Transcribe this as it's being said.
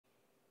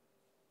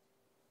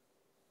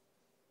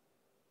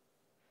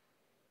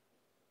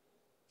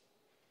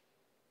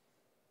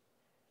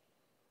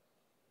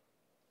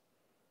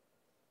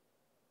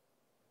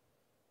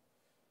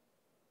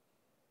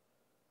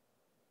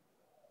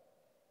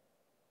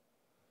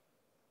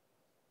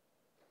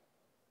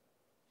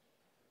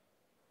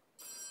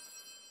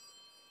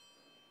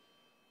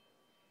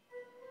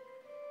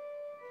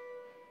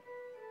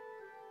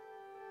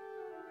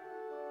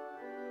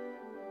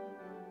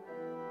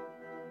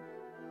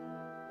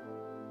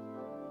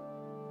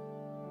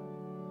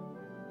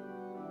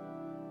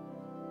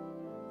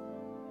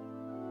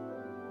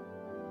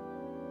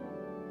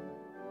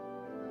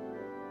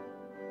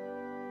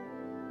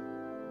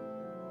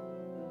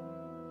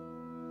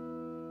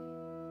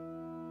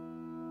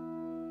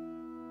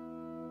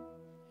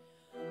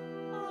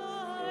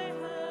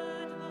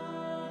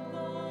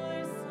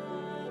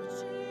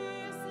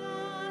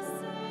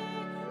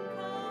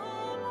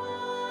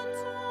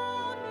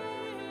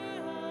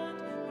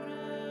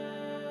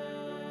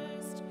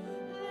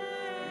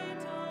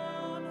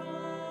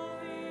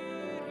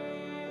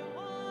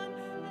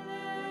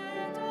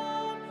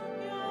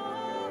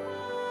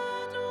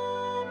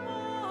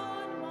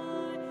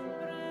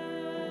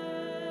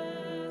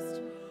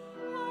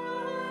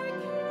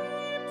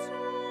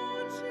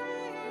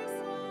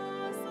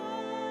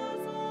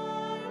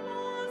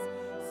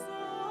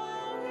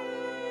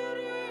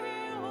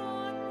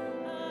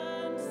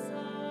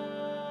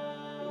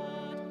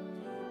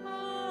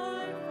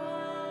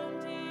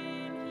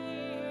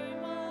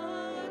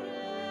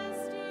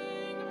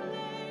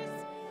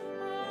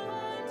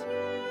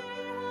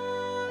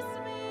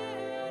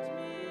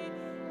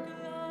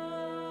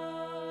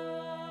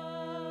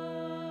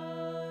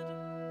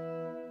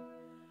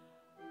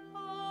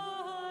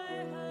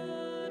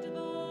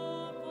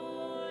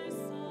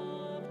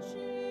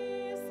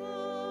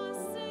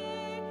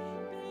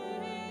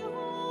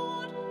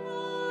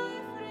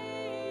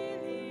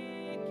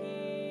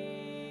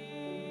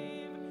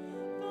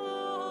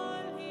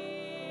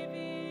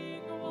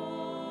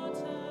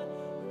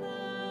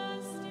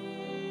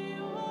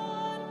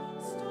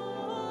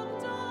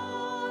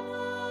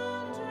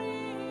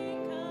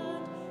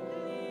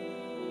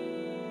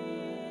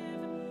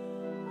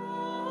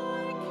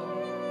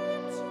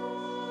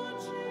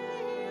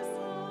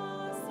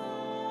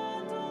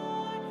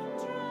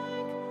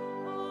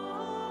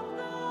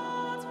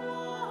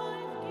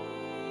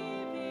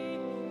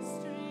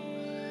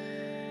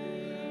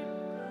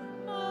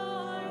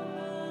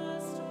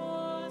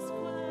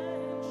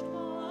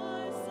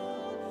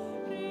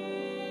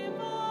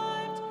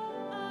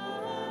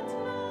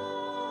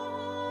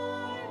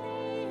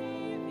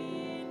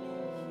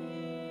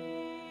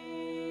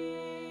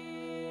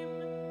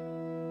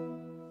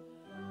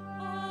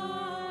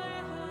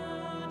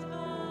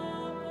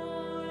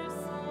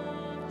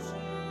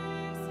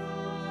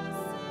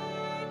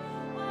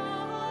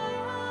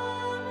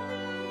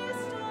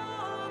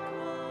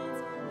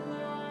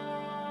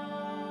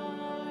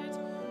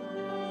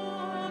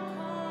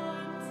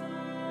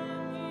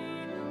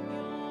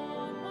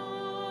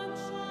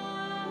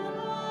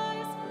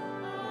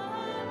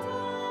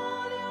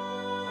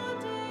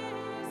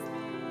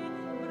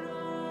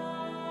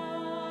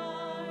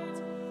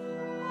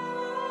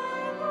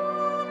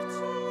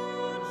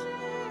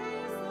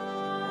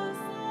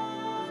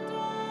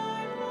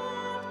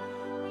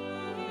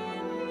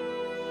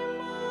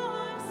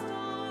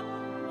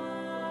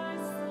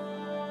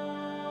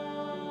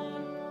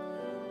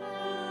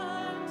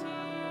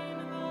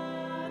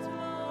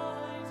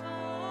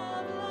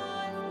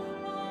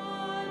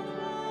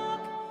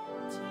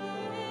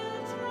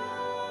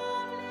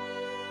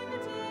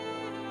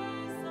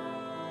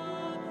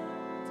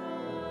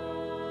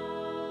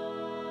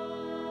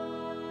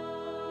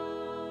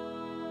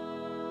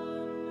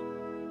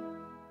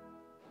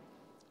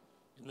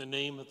In the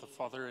name of the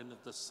Father, and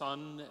of the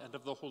Son, and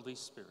of the Holy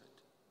Spirit.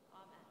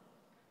 Amen.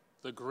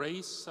 The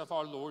grace of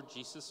our Lord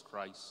Jesus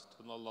Christ,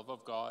 and the love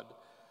of God,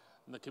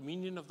 and the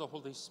communion of the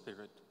Holy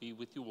Spirit be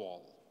with you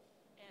all.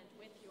 And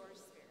with your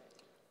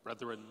spirit.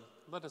 Brethren,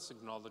 let us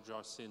acknowledge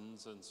our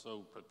sins and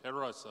so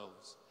prepare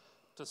ourselves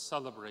to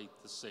celebrate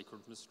the sacred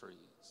mysteries.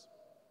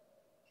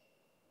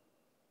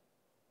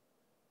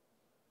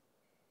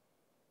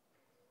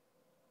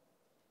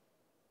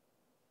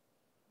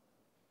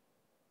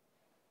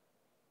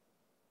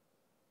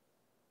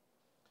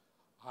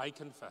 I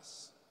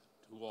confess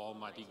to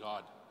Almighty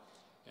God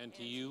and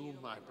to you,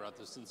 my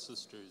brothers and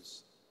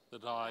sisters,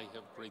 that I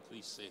have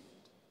greatly sinned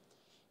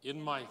in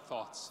my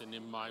thoughts and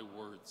in my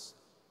words,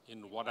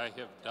 in what I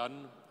have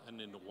done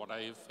and in what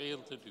I have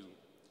failed to do,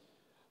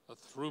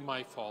 through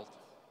my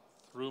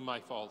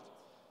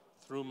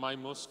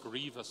most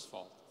grievous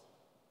fault.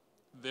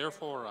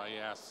 Therefore I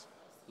ask,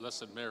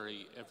 Blessed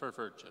Mary, ever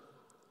Virgin,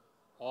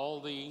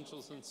 all the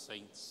angels and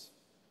saints,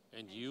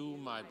 and you,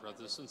 my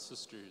brothers and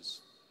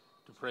sisters,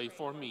 to pray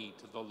for me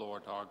to the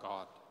Lord our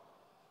God.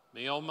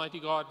 May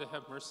Almighty God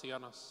have mercy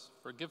on us,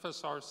 forgive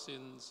us our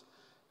sins,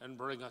 and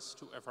bring us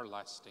to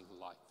everlasting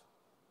life.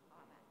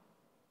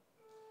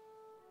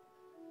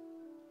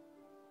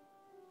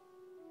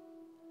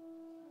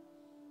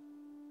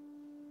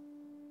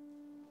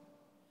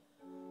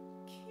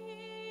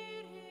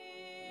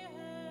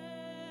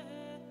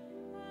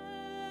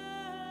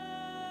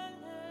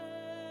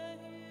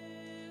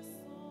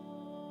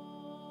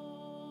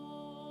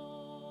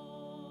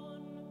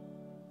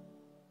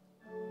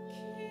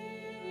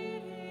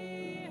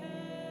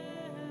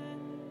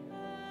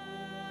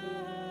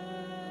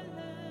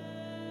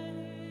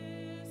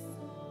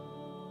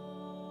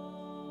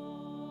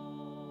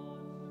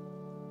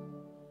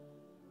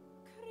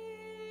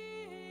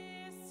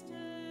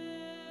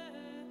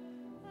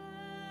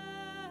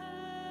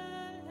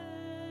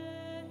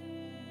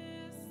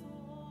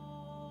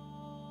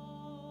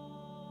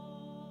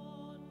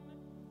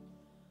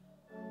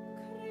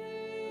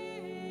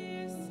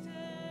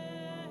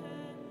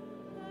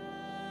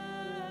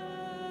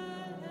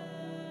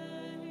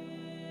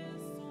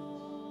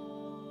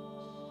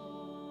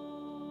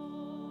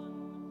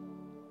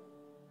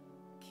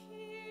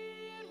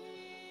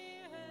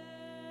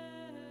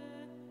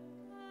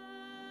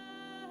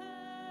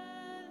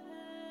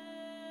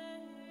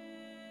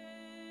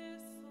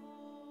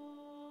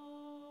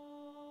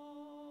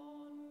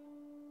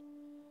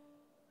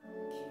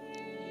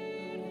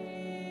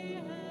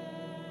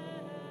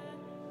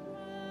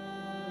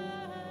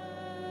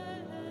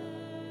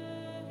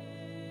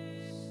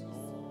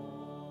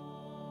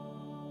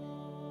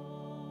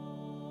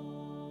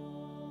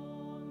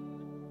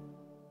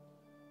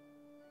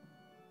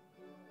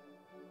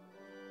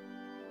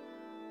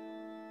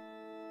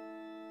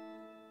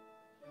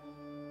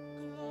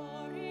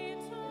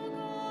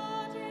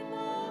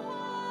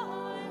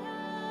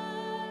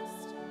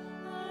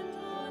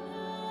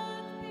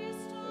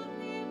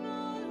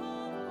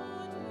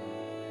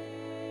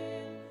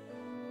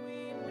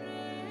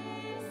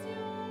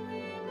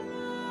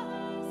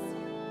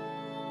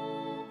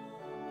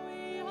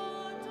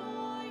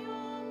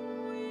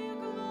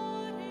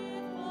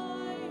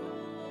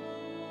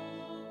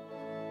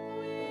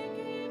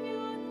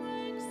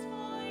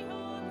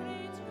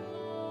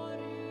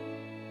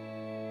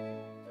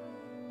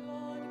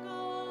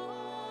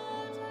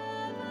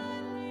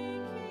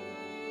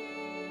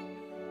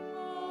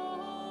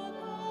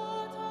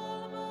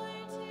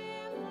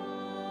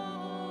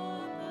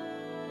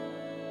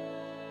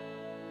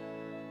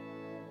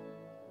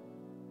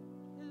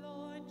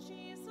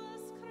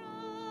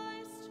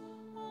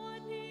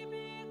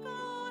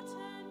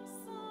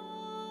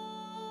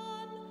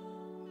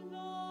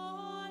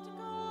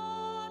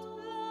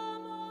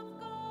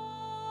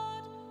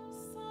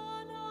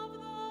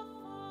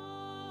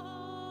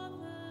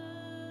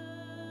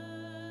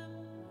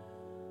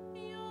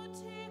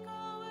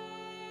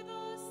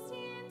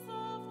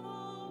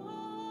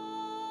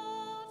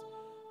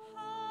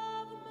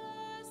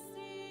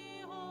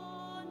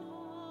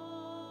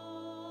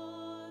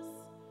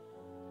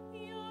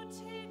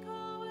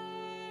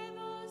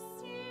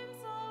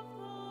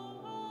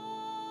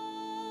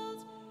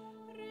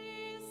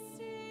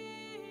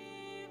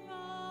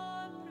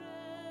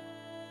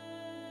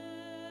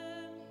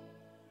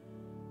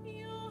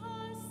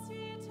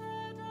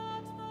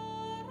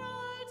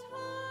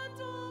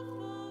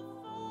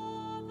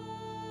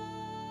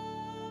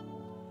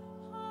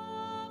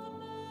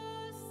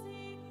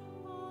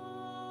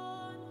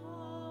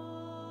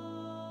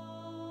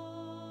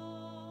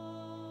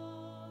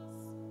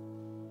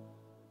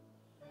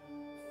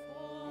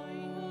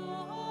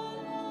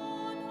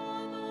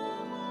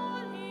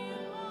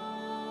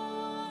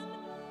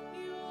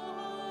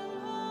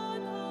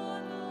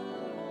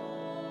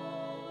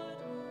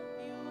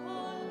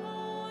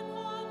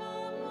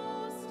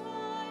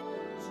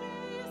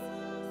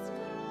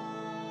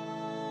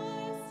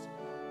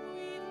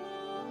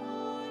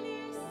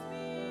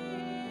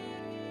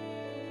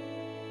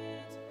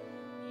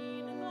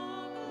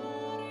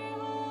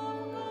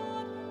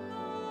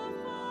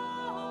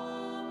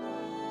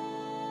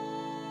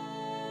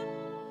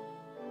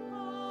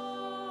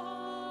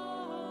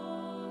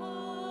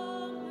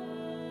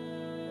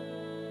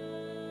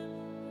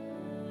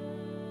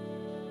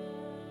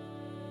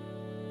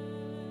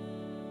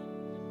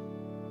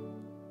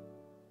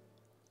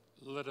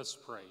 Let us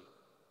pray.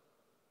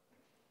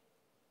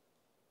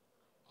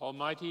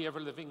 Almighty,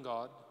 ever-living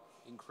God,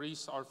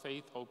 increase our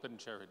faith, hope, and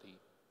charity,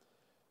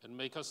 and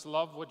make us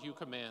love what you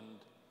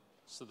command,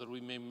 so that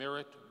we may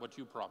merit what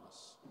you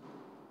promise.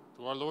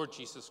 Through our Lord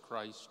Jesus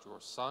Christ,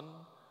 your Son,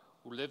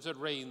 who lives and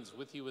reigns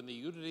with you in the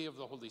unity of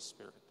the Holy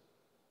Spirit,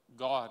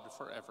 God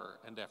forever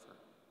and ever.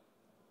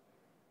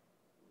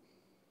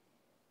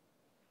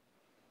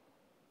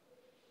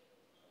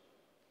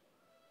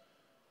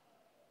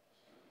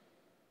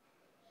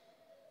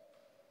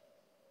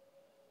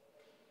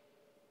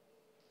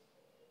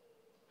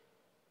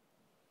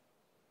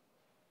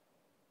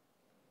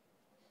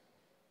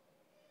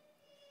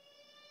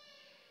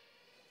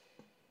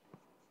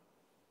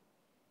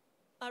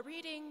 A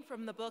reading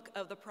from the book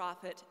of the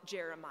prophet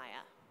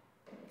Jeremiah.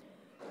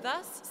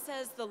 Thus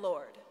says the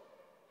Lord,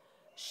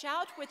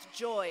 shout with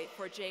joy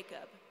for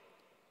Jacob,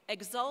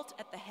 exult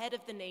at the head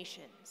of the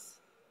nations.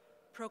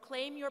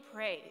 Proclaim your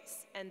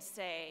praise and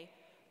say,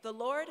 the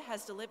Lord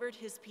has delivered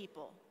his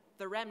people,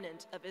 the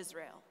remnant of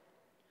Israel.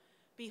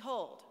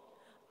 Behold,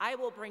 I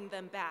will bring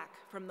them back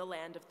from the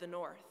land of the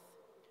north.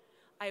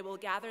 I will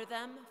gather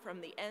them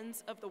from the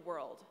ends of the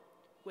world,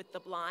 with the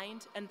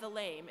blind and the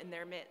lame in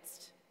their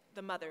midst,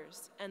 the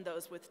mothers and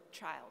those with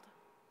child.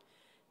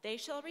 They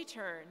shall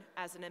return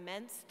as an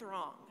immense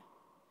throng.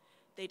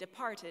 They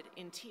departed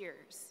in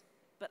tears,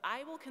 but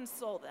I will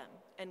console them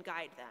and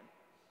guide them.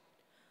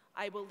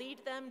 I will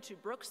lead them to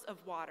brooks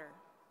of water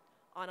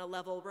on a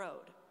level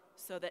road,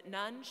 so that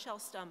none shall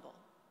stumble.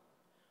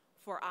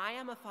 For I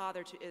am a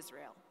father to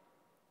Israel.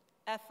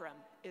 Ephraim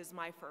is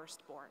my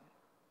firstborn.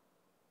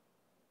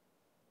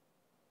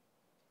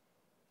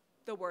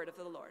 The word of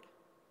the Lord.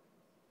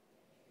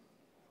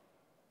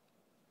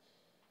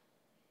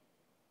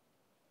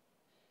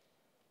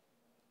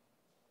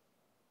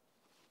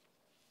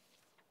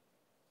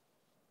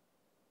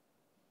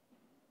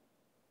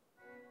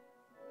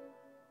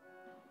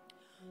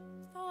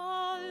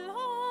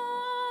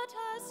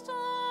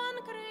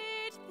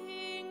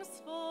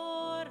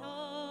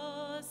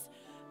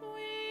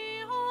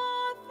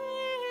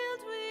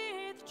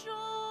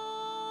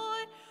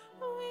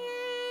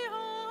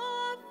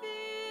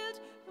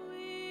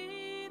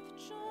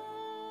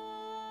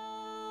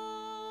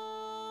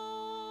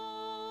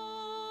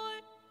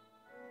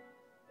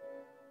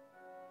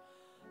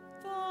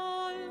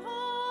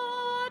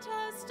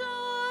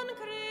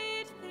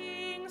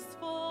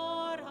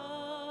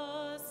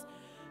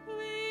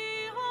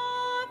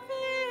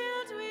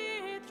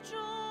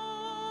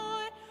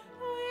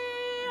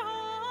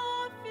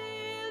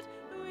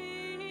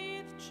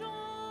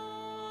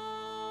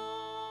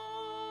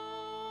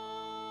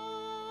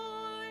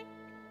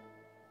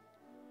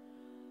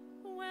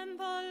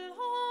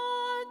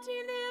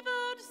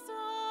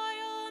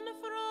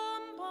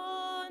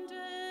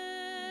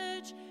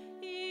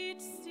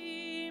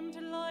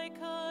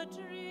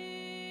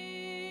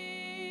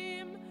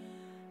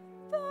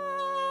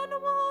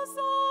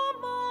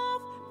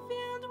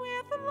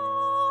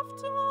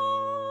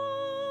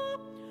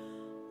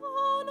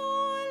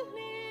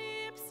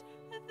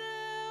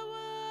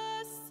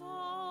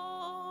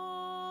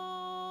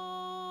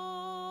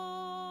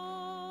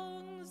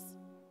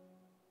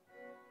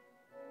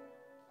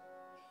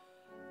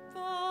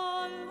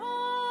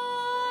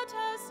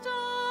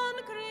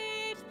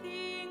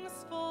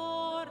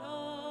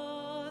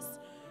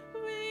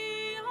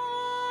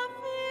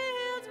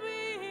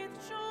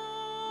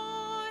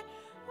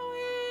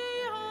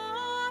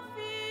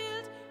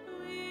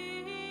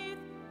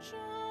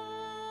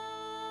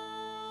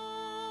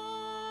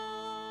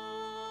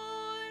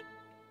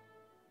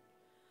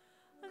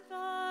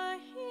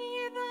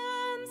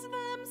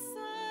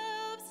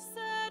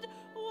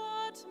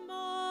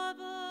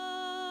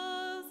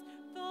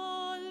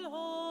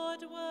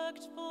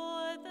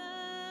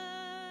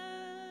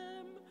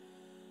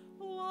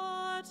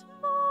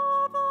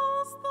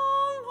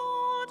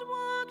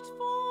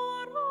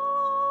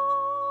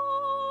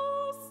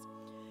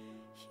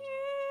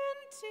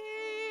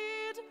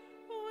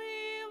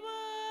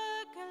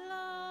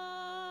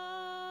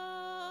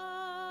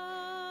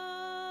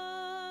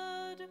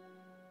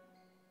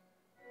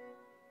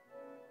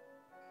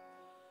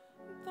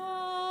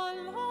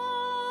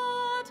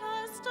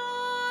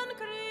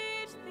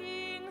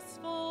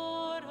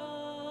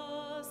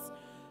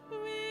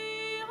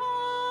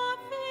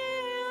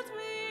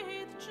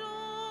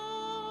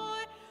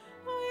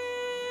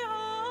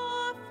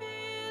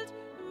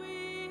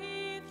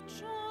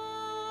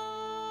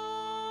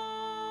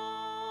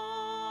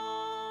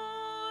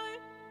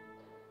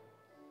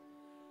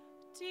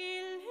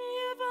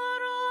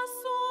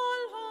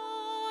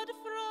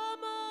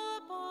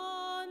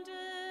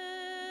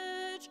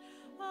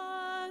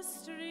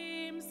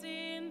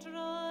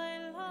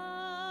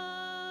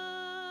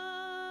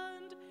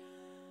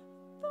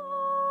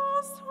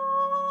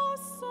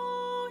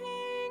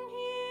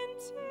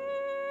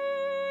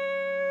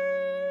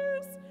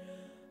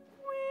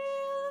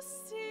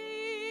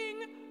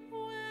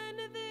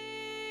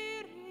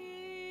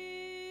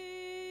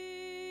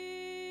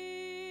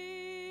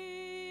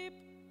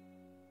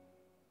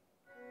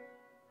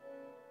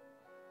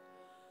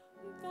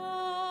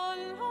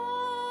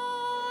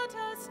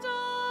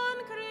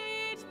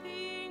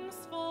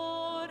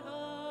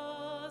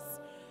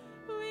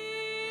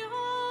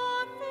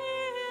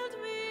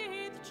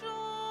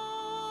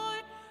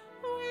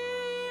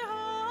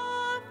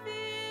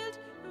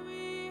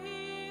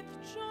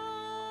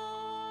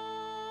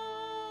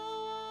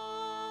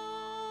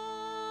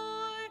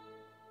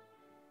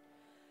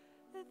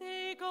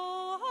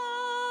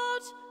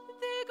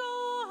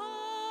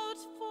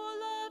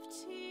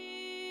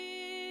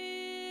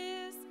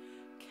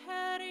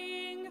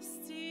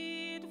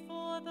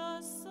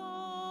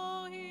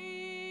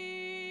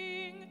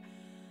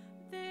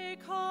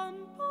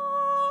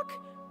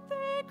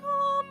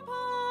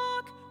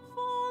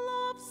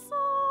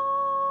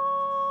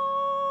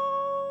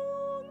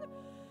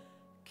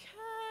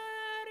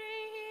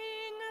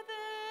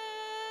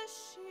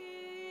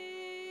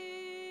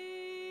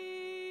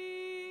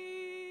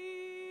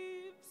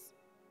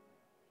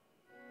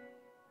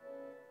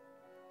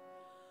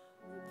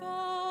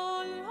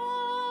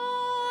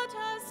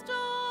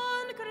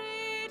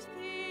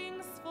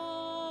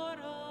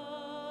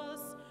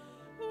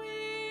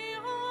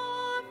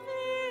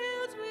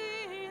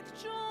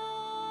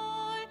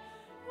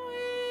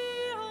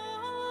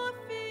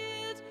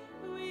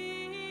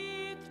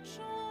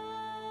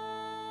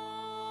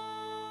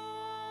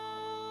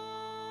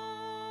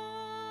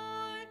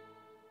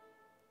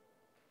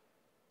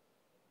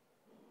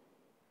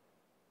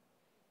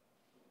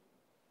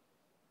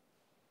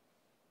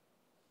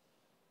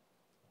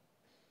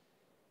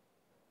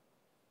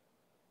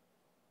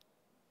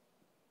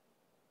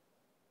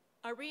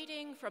 A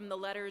reading from the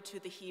letter to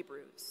the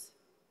Hebrews.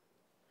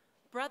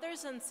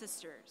 Brothers and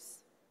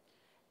sisters,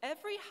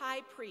 every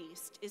high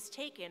priest is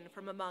taken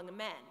from among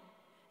men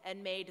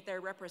and made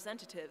their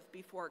representative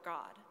before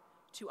God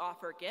to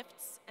offer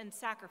gifts and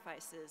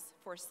sacrifices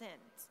for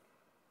sins.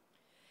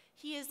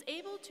 He is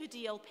able to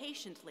deal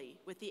patiently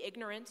with the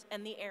ignorant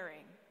and the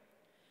erring,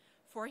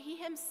 for he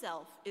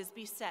himself is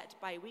beset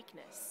by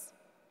weakness,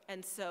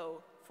 and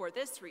so, for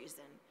this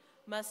reason,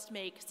 must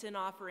make sin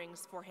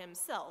offerings for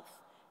himself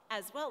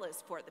as well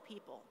as for the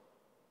people.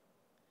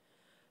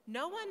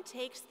 No one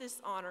takes this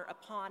honor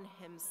upon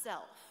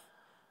himself,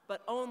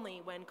 but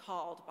only when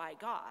called by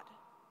God,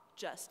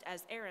 just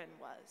as Aaron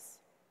was.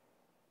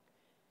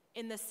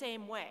 In the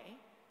same way,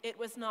 it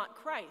was not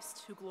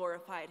Christ who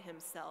glorified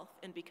himself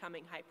in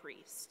becoming high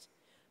priest,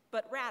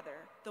 but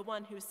rather the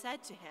one who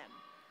said to him,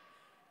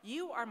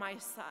 "You are my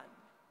son.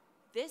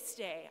 This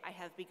day I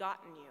have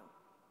begotten you."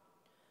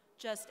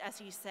 Just as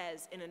he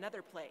says in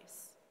another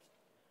place,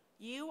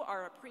 "You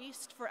are a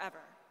priest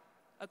forever,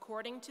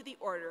 according to the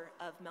order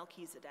of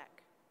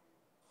Melchizedek."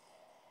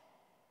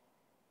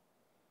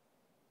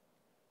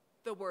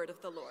 The word of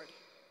the Lord.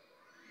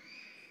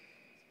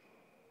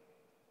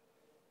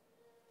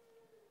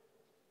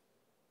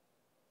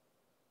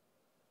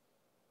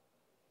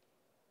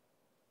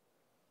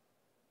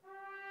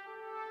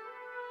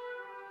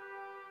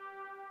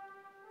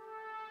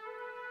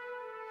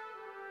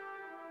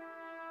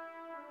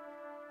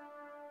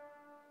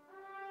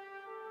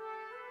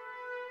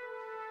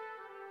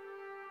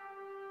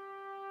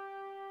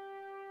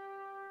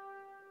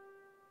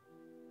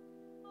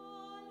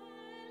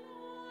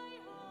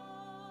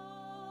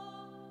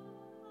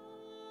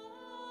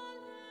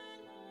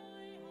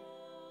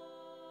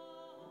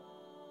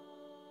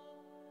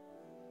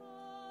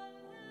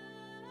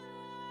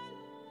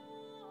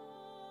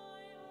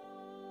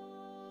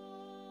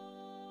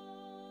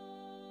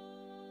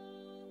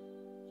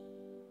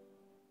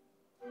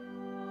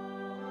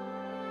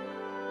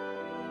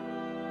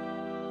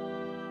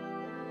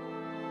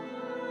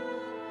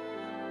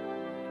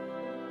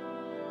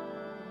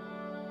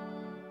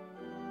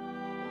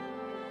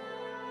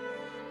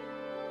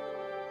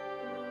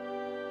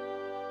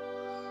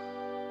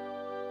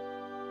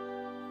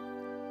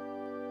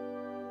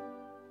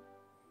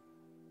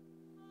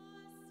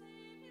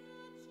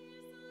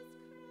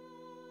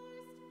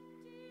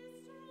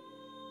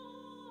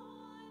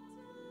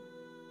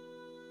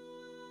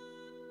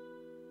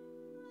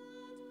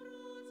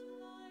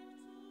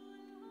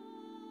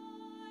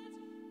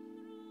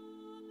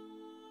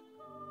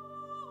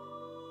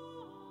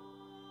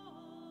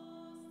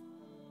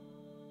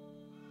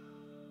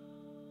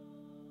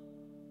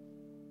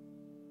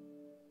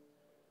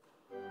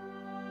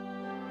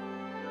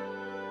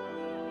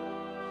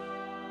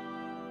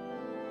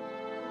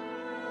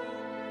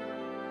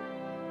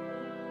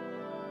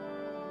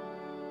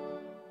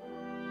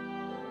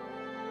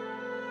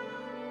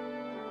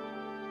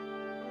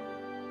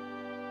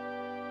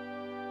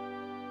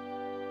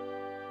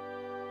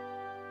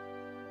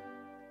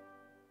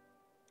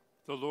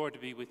 The Lord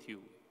be with you.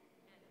 And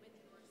with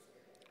your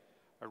spirit.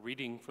 A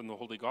reading from the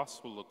Holy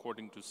Gospel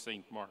according to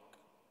St. Mark.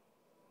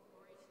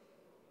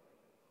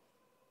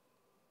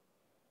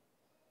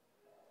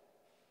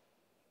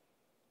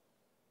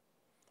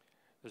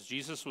 As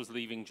Jesus was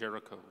leaving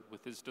Jericho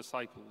with his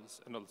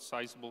disciples and a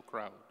sizable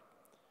crowd,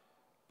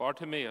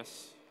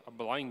 Bartimaeus, a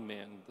blind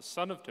man, the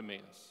son of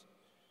Timaeus,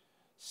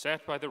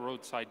 sat by the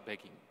roadside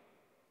begging.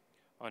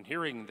 On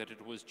hearing that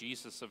it was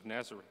Jesus of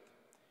Nazareth,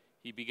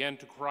 he began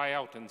to cry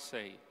out and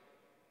say,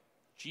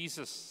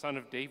 "Jesus, Son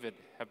of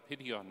David, have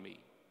pity on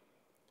me."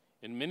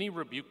 And many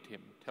rebuked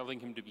him, telling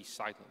him to be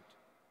silent.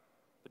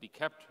 But he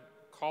kept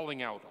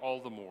calling out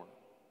all the more,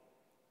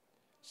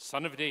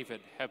 "Son of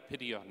David, have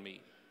pity on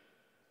me."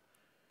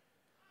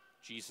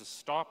 Jesus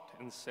stopped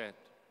and said,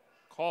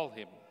 "Call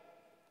him."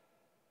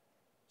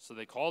 So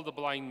they called the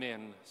blind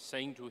man,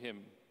 saying to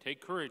him,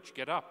 "Take courage,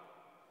 get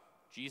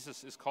up.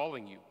 Jesus is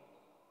calling you."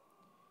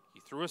 He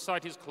threw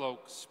aside his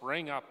cloak,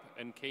 sprang up,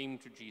 and came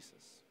to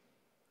Jesus.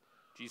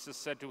 Jesus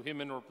said to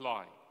him in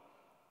reply,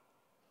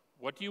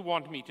 "What do you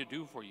want me to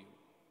do for you?"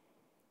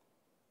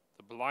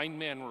 The blind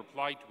man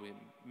replied to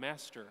him,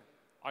 "Master,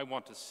 I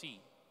want to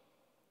see."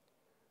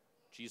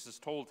 Jesus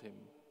told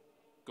him,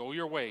 "Go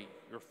your way,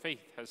 your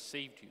faith has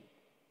saved you."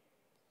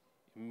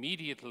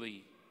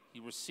 Immediately he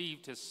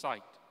received his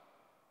sight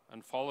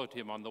and followed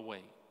him on the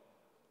way.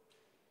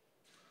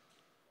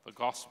 The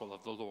Gospel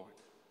of the Lord.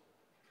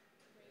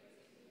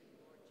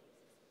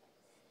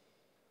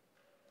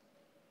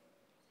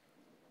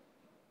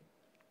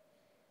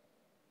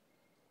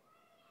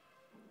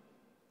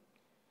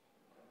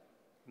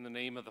 In the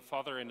name of the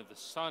Father, and of the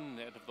Son,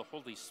 and of the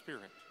Holy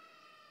Spirit.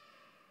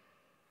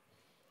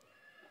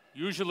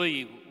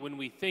 Usually, when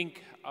we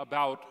think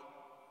about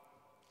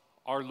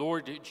our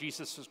Lord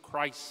Jesus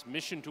Christ's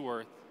mission to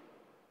earth,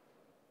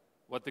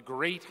 what the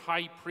great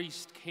high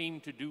priest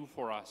came to do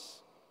for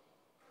us,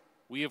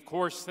 we of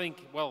course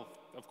think, well,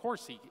 of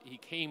course he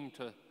came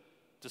to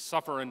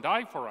suffer and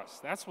die for us.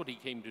 That's what he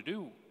came to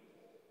do.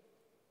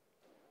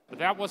 But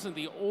that wasn't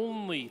the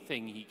only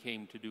thing he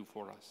came to do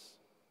for us.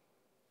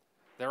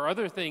 There are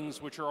other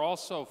things which are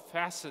also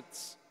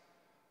facets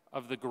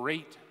of the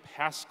great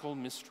paschal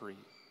mystery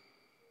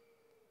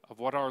of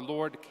what our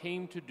Lord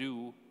came to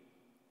do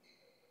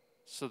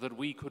so that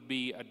we could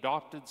be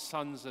adopted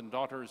sons and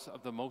daughters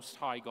of the Most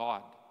High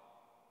God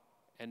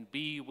and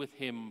be with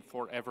him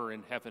forever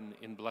in heaven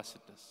in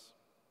blessedness.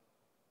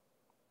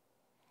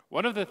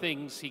 One of the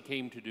things he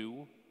came to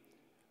do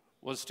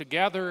was to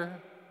gather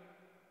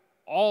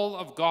all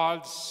of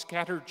God's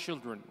scattered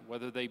children,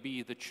 whether they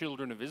be the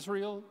children of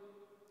Israel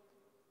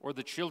or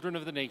the children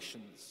of the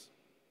nations.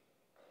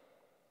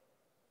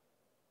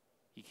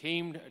 He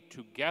came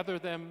to gather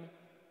them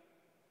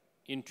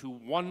into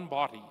one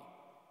body,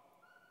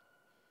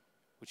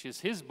 which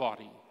is his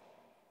body,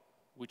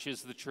 which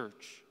is the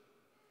church,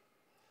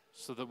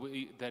 so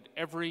that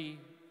every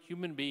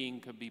human being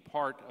can be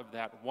part of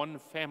that one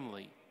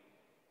family,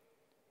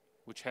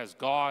 which has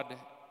God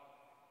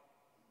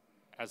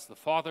as the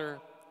Father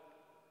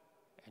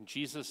and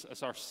Jesus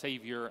as our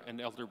Savior and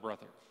elder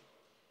brother.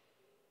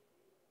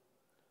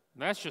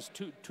 And that's just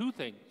two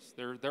things.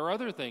 There are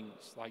other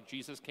things, like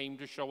Jesus came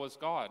to show us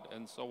God,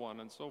 and so on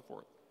and so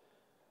forth.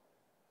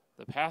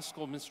 The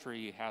Paschal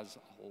mystery has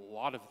a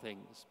lot of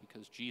things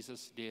because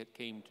Jesus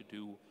came to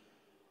do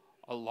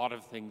a lot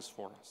of things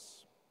for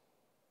us.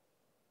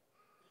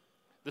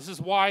 This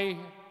is why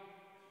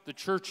the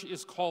church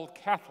is called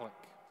Catholic,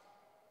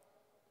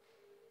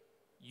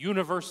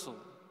 universal,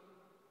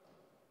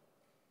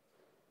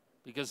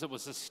 because it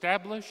was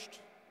established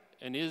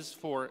and is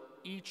for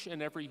each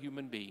and every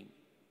human being,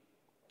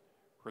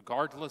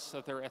 regardless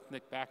of their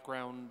ethnic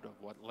background, of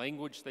what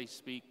language they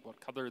speak,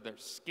 what color their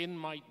skin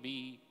might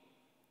be.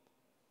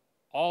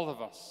 All of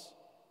us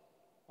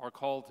are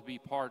called to be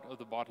part of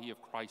the body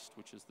of Christ,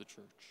 which is the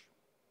church.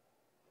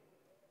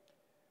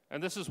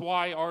 And this is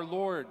why our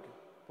Lord,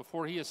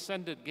 before he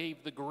ascended,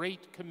 gave the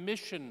Great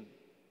Commission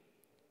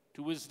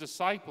to his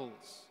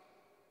disciples.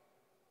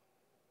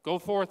 Go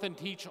forth and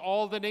teach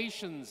all the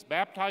nations,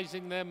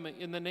 baptizing them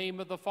in the name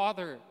of the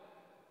Father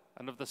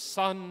and of the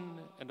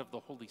Son and of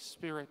the Holy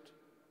Spirit,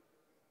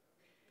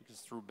 because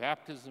through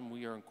baptism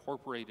we are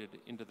incorporated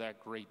into that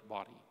great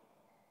body.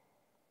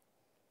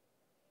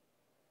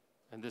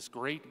 And this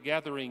great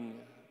gathering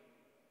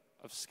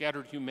of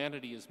scattered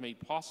humanity is made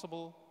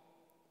possible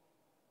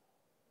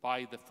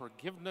by the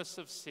forgiveness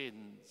of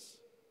sins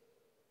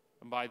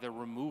and by the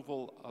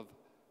removal of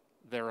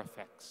their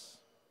effects.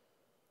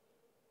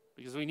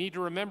 Because we need to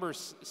remember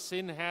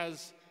sin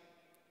has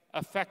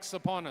effects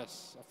upon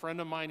us. A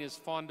friend of mine is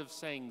fond of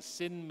saying,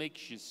 sin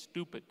makes you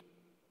stupid.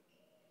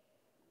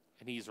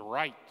 And he's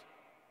right.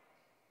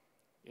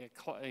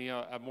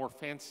 A more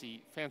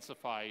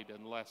fancified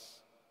and less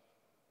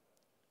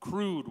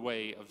crude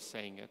way of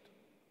saying it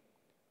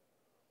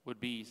would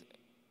be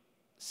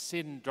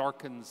sin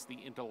darkens the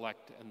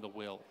intellect and the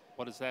will.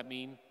 What does that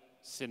mean?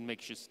 Sin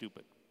makes you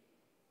stupid.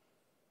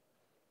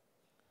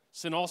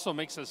 Sin also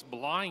makes us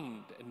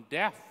blind and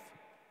deaf.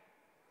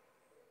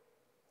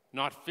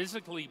 Not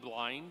physically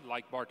blind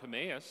like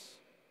Bartimaeus,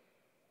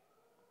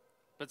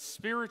 but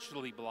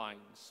spiritually blind,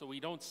 so we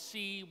don't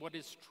see what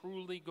is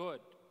truly good,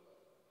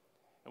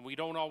 and we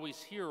don't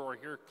always hear or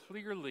hear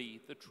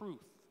clearly the truth.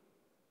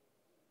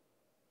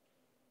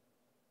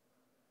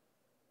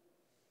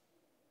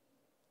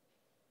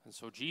 And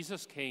so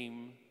Jesus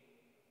came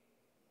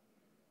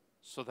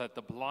so that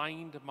the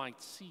blind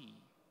might see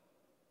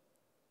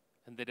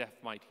and the deaf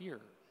might hear.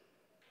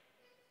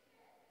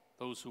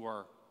 Those who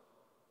are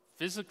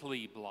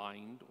physically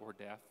blind or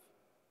deaf,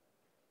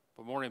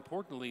 but more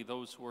importantly,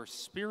 those who are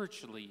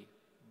spiritually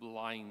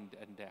blind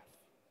and deaf.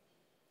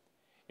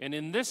 And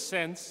in this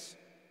sense,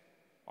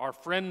 our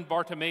friend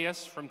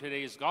Bartimaeus from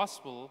today's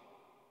gospel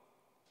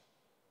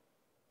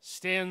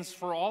stands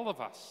for all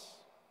of us.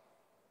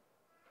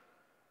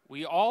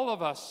 All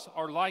of us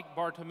are like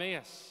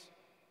Bartimaeus,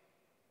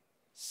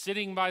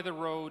 sitting by the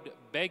road,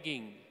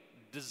 begging,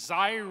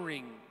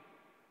 desiring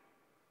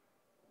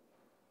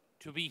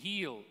to be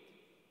healed,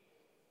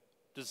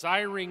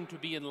 desiring to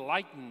be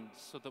enlightened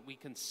so that we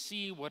can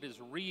see what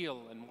is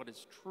real and what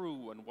is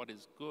true and what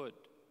is good,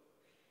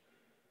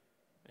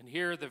 and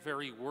hear the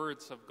very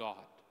words of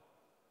God.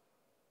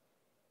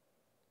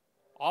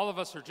 All of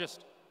us are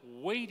just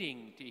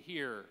waiting to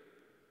hear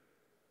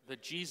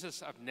that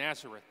Jesus of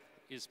Nazareth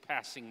is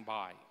passing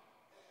by.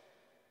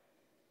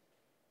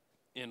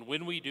 And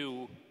when we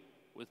do,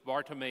 with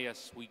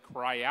Bartimaeus, we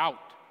cry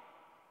out,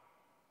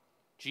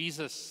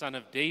 "Jesus, Son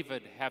of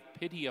David, have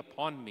pity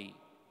upon me."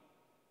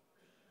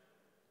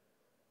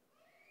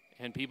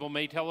 And people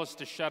may tell us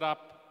to shut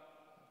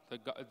up,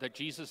 that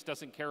Jesus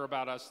doesn't care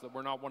about us, that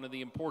we're not one of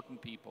the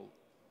important people.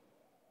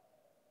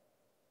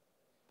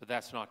 But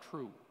that's not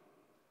true.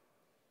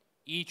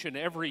 Each and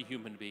every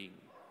human being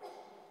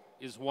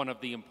is one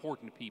of the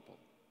important people,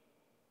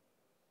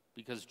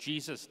 because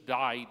Jesus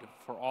died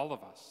for all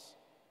of us,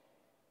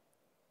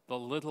 the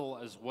little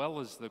as well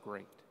as the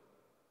great.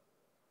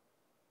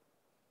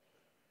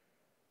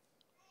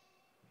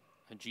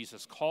 And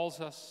Jesus calls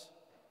us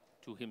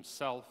to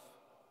himself,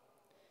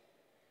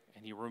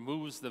 and he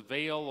removes the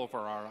veil over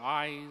our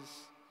eyes,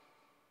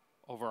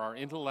 over our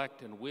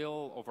intellect and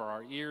will, over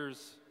our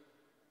ears,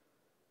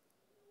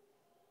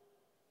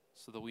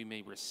 so that we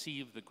may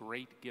receive the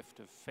great gift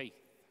of faith,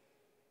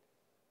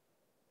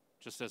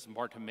 just as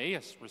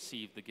Bartimaeus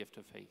received the gift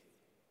of faith.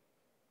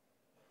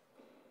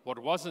 What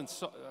wasn't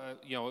so,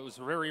 it was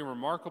very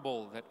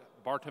remarkable that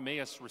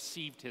Bartimaeus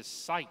received his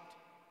sight,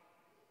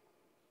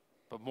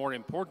 but more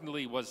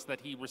importantly was that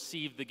he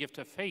received the gift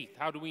of faith.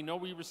 How do we know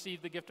he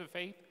received the gift of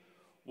faith?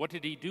 What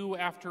did he do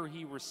after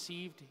he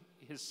received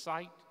his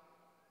sight?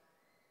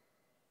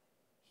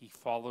 He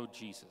followed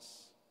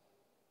Jesus.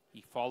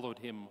 He followed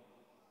him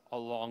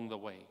along the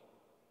way.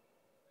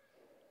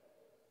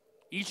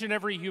 Each and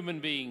every human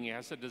being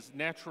has a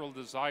natural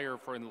desire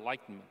for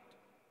enlightenment.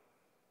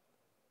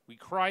 We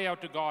cry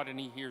out to God and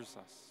he hears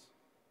us.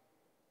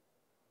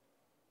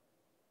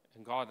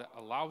 And God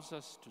allows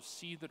us to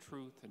see the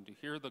truth and to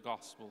hear the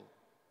gospel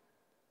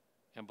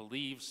and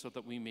believe so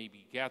that we may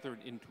be gathered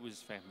into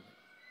his family.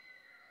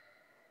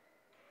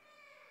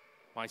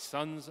 My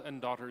sons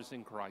and daughters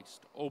in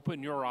Christ,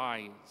 open your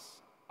eyes,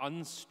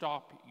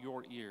 unstop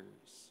your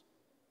ears.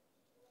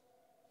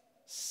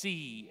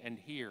 See and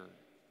hear,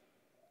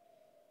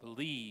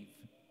 believe,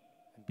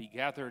 and be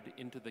gathered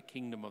into the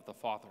kingdom of the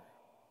Father.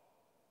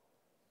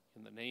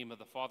 In the name of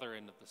the Father,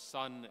 and of the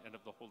Son, and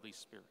of the Holy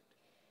Spirit.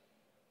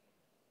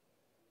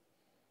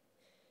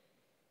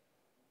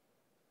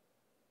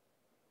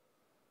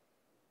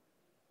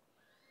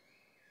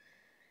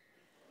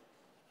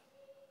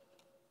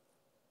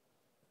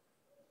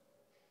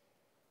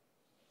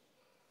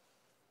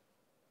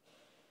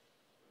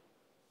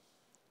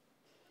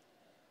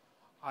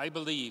 I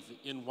believe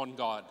in one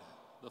God,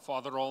 the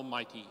Father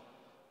Almighty,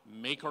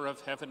 maker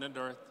of heaven and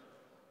earth,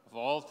 of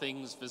all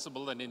things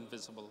visible and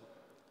invisible.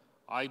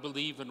 I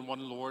believe in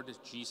one Lord,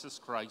 Jesus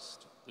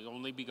Christ, the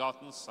only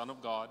begotten Son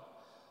of God,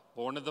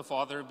 born of the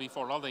Father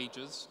before all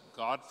ages,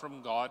 God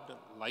from God,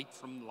 light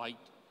from light,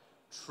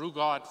 true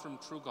God from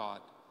true God,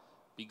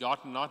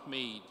 begotten, not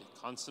made,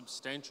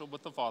 consubstantial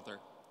with the Father.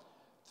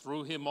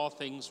 Through him all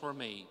things were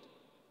made.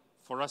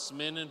 For us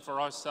men and for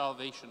our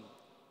salvation,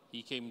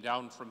 he came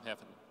down from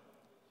heaven,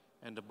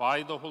 and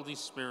by the Holy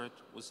Spirit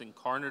was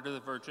incarnate of the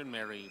Virgin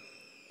Mary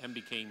and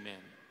became man.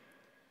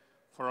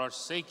 For our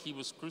sake he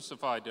was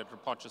crucified under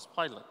Pontius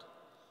Pilate.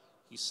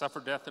 He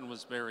suffered death and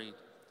was buried,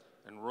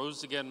 and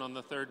rose again on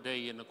the third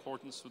day in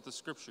accordance with the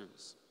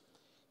Scriptures.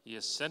 He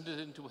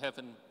ascended into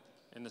heaven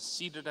and is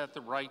seated at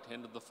the right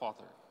hand of the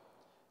Father.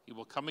 He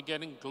will come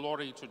again in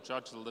glory to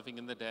judge the living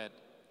and the dead,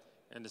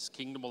 and his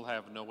kingdom will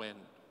have no end.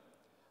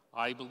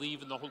 I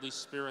believe in the Holy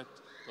Spirit,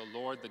 the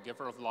Lord, the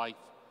giver of life,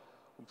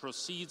 who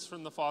proceeds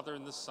from the Father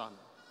and the Son,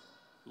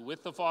 who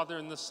with the Father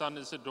and the Son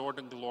is adored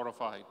and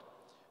glorified,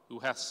 who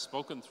hath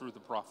spoken through the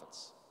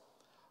prophets.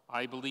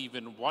 I believe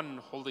in one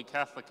holy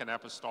Catholic and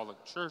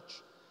apostolic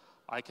church.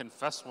 I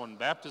confess one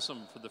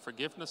baptism for the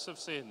forgiveness of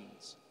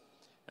sins,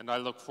 and I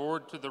look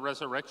forward to the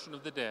resurrection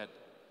of the dead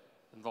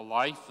and the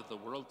life of the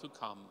world to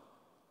come.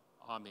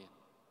 Amen.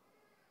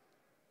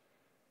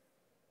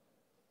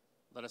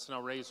 Let us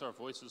now raise our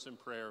voices in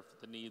prayer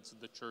for the needs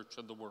of the church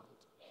and the world.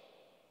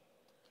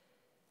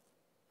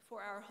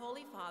 For our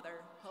Holy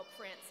Father, Pope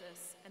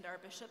Francis, and our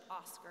Bishop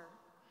Oscar,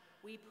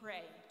 we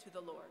pray to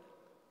the Lord.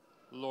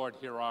 Lord,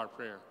 hear our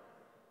prayer.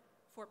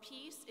 For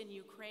peace in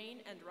Ukraine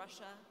and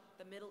Russia,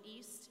 the Middle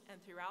East,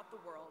 and throughout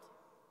the world,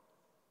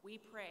 we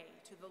pray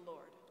to the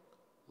Lord.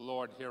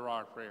 Lord, hear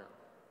our prayer.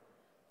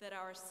 That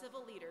our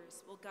civil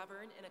leaders will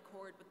govern in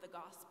accord with the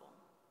gospel,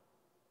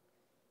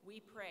 we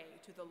pray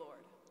to the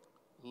Lord.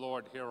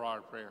 Lord, hear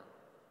our prayer.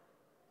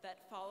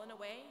 That fallen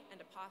away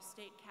and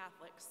apostate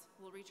Catholics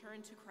will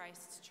return to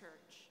Christ's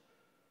church,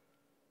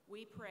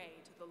 we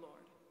pray to the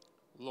Lord.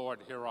 Lord,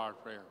 hear our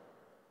prayer.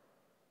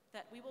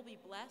 That we will be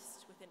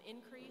blessed with an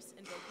increase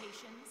in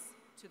vocations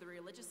to the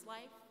religious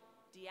life,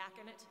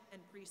 diaconate,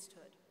 and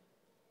priesthood,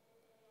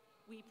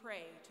 we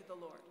pray to the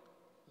Lord.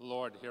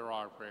 Lord, hear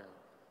our prayer.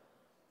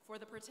 For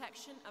the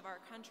protection of our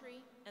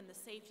country and the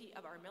safety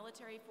of our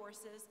military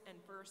forces and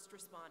first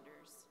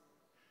responders,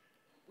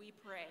 we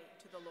pray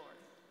to the Lord.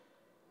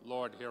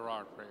 Lord, hear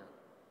our prayer.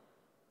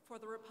 For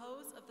the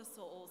repose of the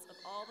souls of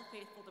all the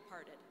faithful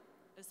departed,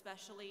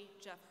 especially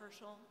Jeff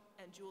Herschel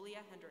and Julia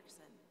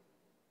Hendrickson,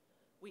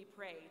 we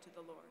pray to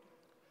the Lord.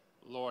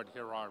 Lord,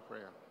 hear our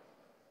prayer.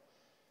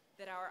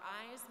 That our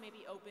eyes may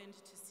be opened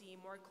to see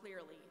more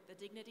clearly the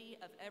dignity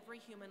of every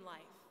human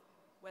life,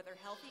 whether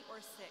healthy or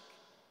sick,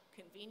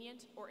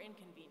 convenient or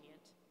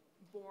inconvenient,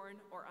 born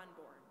or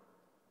unborn,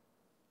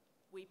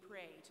 we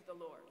pray to the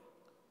Lord.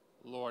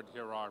 Lord,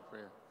 hear our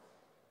prayer.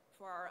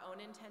 For our own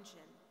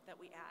intention, that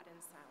we add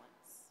in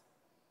silence.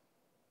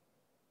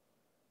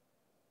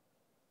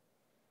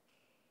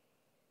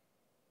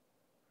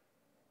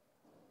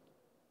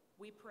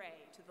 We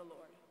pray to the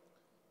Lord.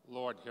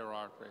 Lord, hear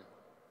our prayer.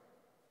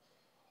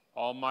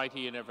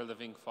 Almighty and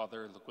ever-living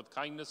Father, look with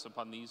kindness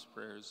upon these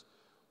prayers,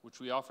 which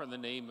we offer in the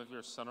name of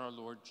your Son, our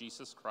Lord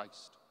Jesus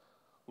Christ,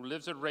 who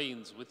lives and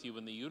reigns with you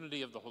in the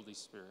unity of the Holy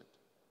Spirit,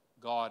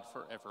 God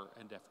forever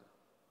and ever.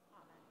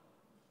 Amen.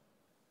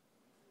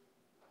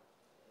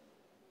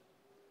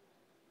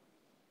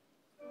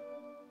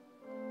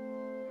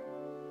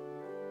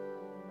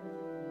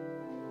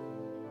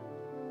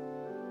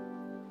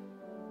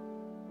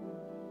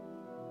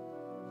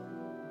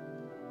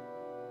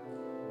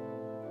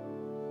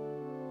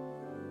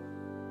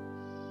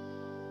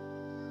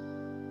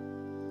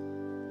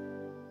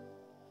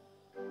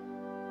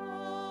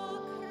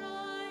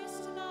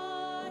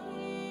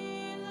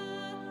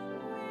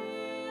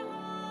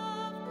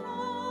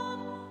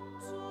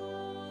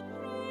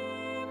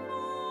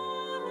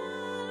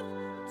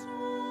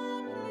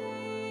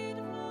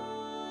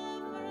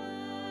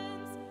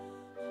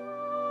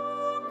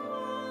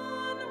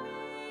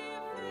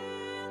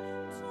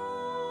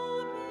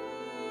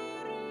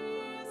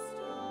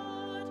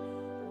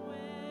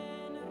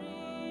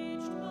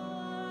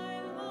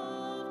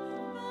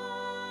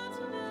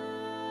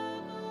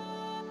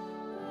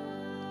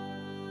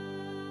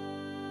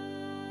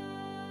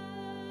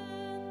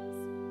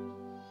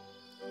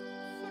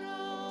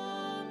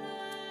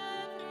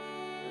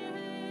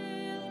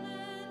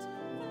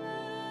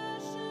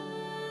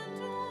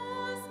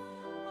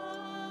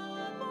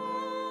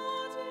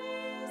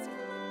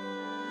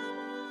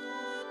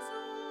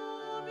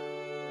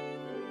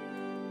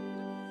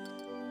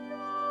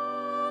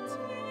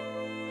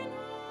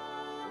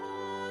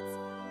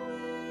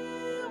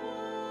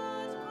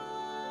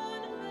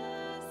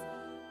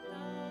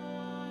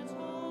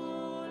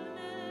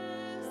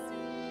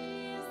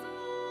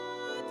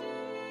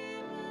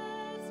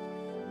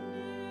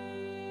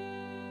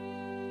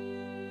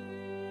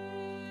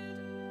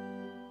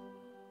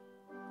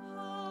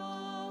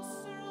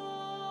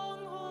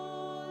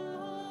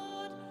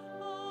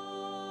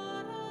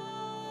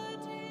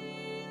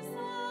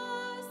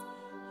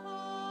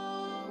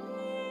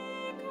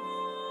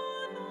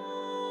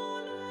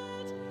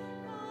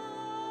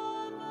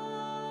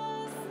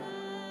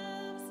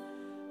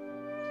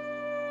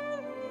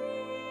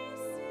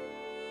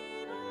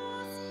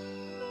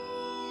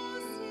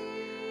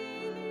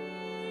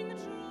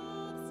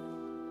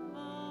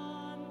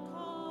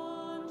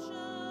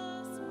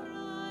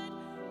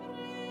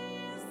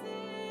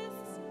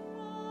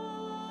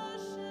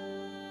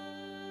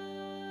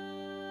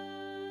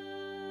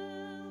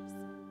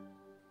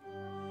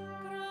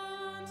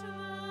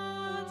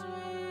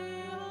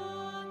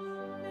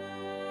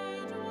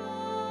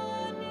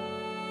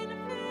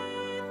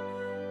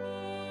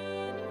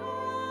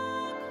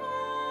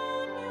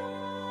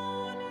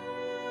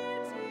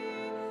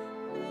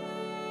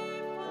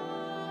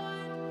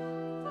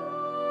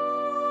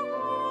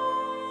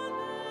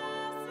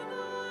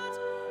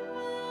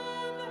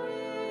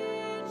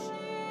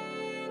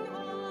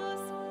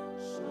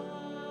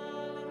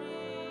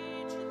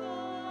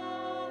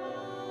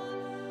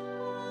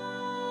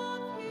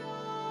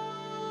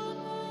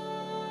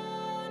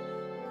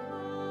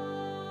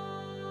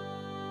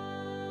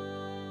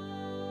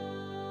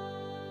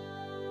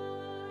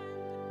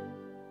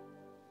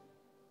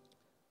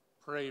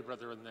 Pray,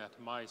 brethren, that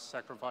my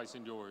sacrifice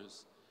and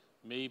yours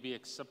may be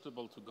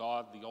acceptable to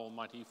God, the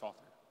Almighty Father.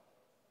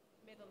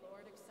 May the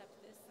Lord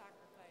accept this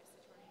sacrifice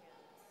at your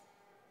hands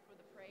for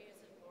the praise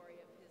and glory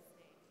of his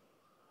name,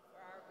 for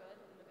our good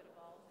and the good of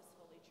all his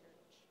holy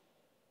church.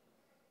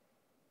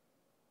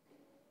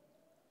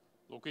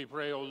 Look, we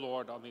pray, O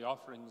Lord, on the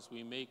offerings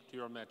we make to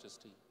your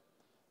majesty,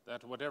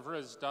 that whatever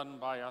is done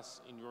by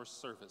us in your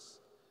service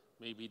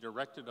may be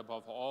directed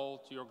above all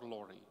to your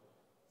glory,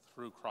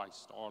 through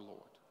Christ our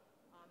Lord.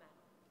 Amen.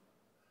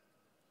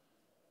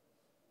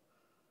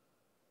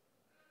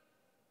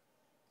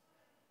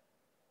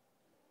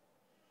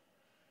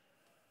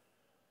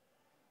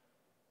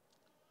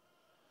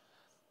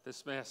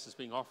 This Mass is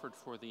being offered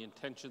for the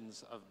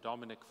intentions of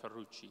Dominic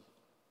Ferrucci.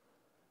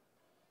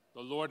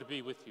 The Lord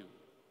be with you.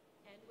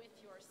 And with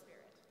your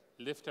spirit.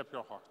 Lift up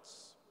your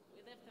hearts.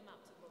 We lift them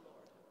up to the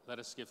Lord. Let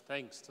us give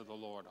thanks to the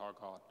Lord our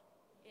God.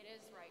 It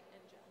is right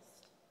and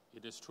just.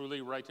 It is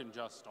truly right and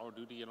just, our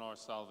duty and our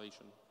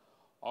salvation,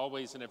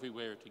 always and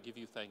everywhere to give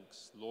you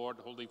thanks, Lord,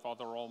 Holy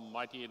Father,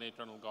 Almighty and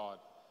eternal God,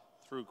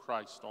 through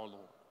Christ our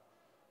Lord.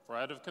 For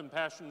out of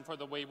compassion for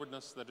the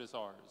waywardness that is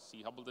ours,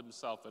 he humbled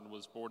himself and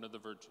was born of the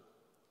Virgin.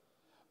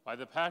 By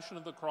the passion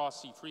of the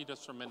cross, he freed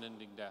us from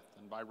unending death,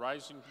 and by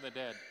rising from the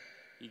dead,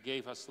 he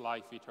gave us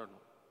life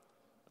eternal.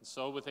 And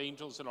so with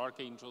angels and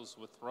archangels,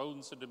 with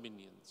thrones and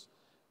dominions,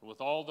 and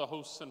with all the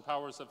hosts and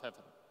powers of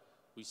heaven,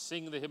 we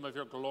sing the hymn of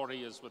your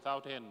glory as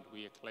without end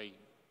we acclaim.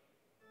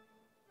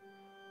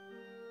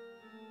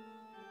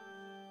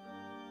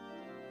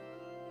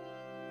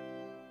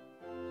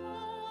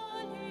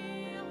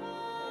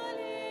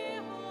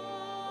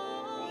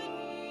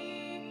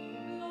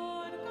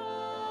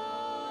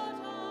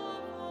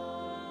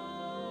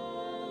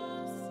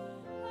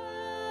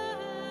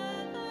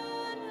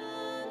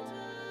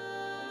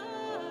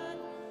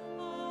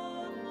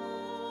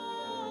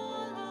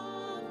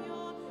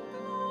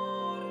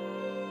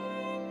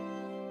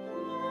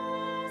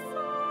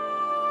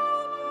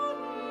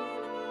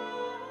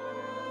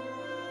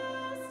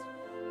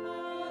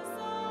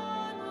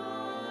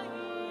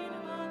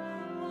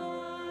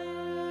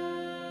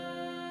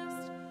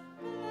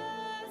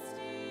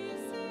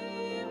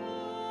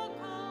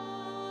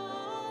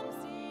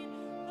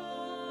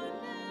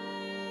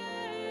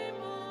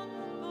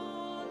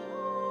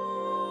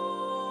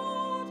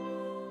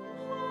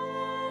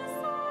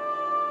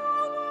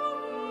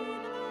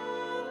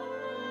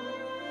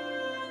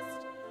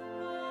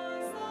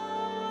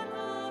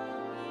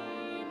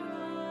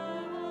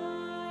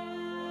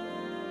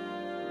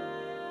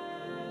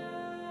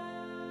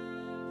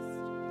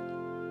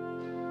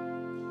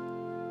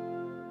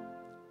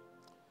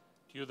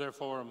 To you,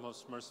 therefore,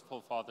 most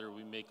merciful Father,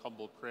 we make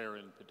humble prayer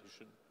and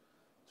petition,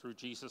 through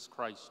Jesus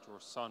Christ, your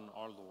Son,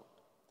 our Lord,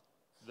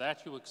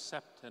 that you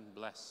accept and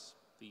bless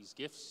these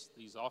gifts,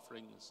 these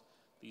offerings,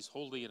 these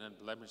holy and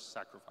unblemished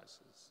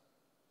sacrifices,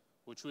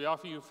 which we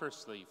offer you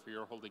firstly for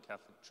your holy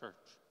Catholic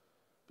Church.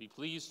 Be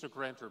pleased to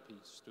grant her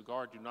peace, to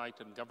guard, unite,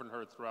 and govern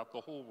her throughout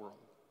the whole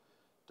world,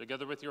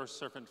 together with your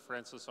servant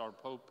Francis, our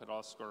Pope, and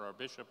Oscar, our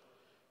Bishop,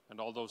 and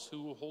all those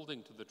who,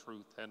 holding to the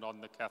truth and on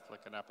the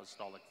Catholic and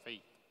Apostolic faith,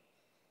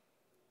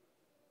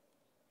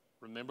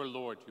 remember,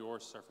 Lord, your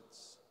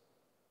servants,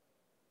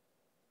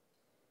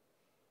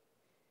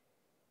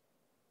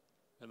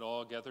 and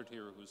all gathered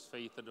here whose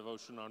faith and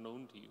devotion are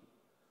known to you.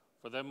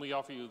 For them we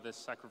offer you this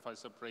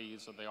sacrifice of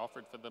praise that they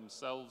offered for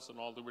themselves and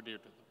all who were dear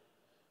to them,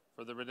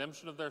 for the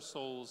redemption of their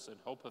souls and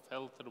hope of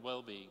health and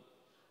well-being,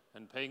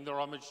 and paying their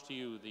homage to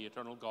you, the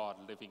eternal God,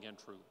 living and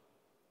true.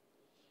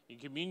 In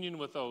communion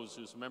with those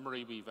whose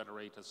memory we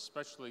venerate,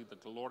 especially the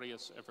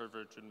glorious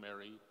ever-Virgin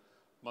Mary,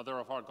 Mother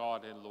of our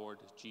God and Lord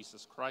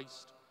Jesus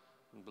Christ,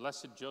 and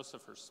blessed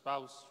Joseph, her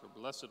spouse, her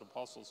blessed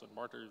apostles and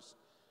martyrs,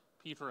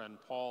 Peter and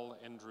Paul,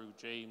 Andrew,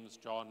 James,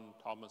 John,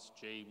 Thomas,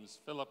 James,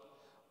 Philip,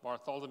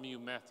 Bartholomew,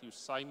 Matthew,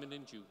 Simon,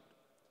 and Jude,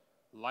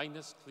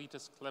 Linus,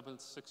 Cletus,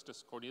 Clement,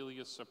 Sixtus,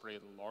 Cornelius,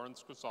 Cyprian,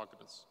 Lawrence,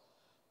 Chrysogonus,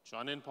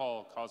 John and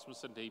Paul,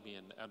 Cosmas and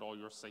Damian, and all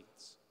your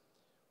saints.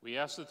 We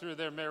ask that through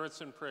their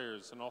merits and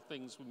prayers in all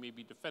things we may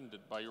be defended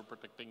by your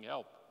protecting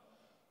help.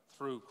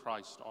 Through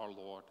Christ our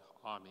Lord.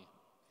 Amen.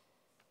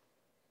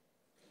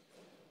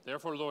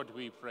 Therefore, Lord,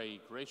 we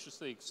pray,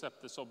 graciously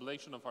accept this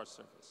oblation of our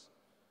service,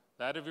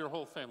 that of your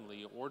whole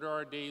family. Order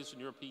our days in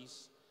your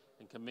peace,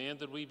 and command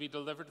that we be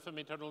delivered from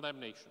eternal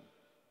damnation,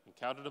 and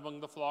counted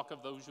among the flock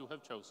of those you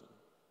have chosen.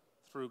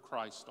 Through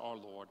Christ our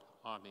Lord.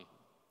 Amen.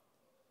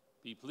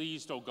 Be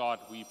pleased, O God,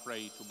 we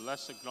pray, to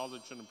bless,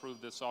 acknowledge, and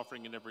approve this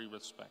offering in every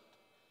respect.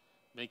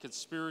 Make it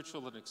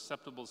spiritual and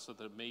acceptable, so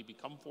that it may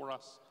become for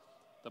us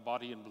the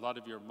body and blood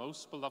of your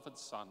most beloved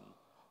Son,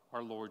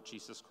 our Lord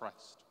Jesus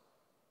Christ.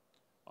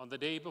 On the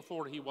day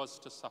before he was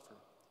to suffer,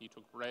 he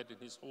took bread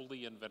in his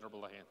holy and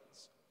venerable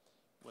hands.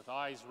 With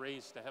eyes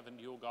raised to heaven,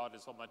 you, O God,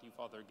 his almighty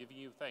Father, giving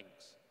you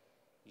thanks,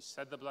 he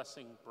said the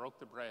blessing, broke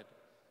the bread,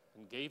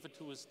 and gave it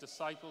to his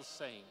disciples,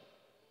 saying,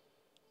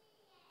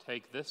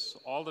 "Take this,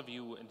 all of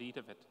you, and eat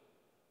of it,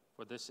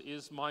 for this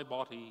is my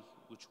body,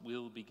 which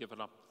will be given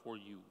up for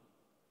you."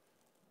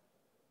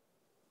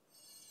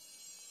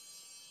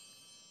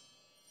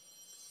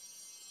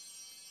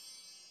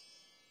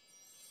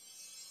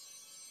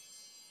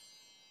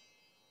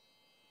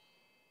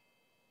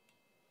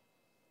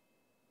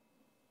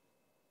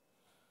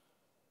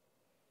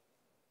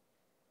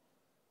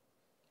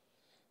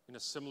 In a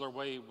similar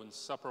way, when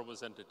supper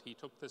was ended, he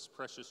took this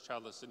precious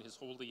chalice in his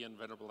holy and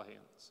venerable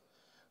hands.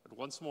 And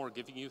once more,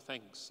 giving you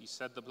thanks, he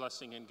said the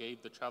blessing and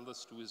gave the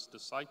chalice to his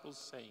disciples,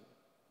 saying,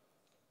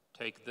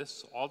 "Take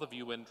this, all of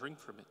you, and drink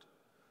from it.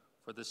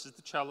 For this is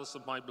the chalice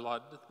of my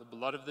blood, the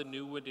blood of the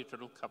new and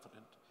eternal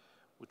covenant,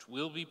 which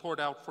will be poured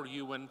out for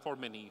you and for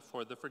many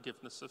for the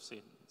forgiveness of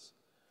sins.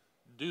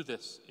 Do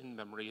this in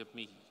memory of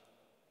me."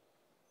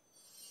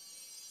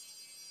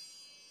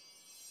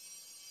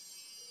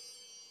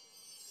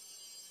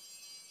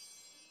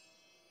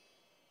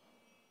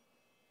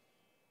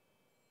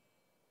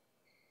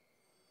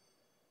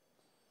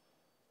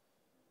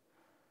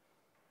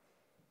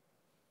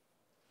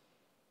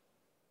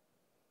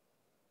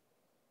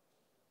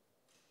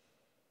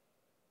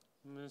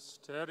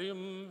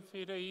 Mysterium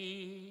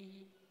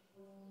Fidei.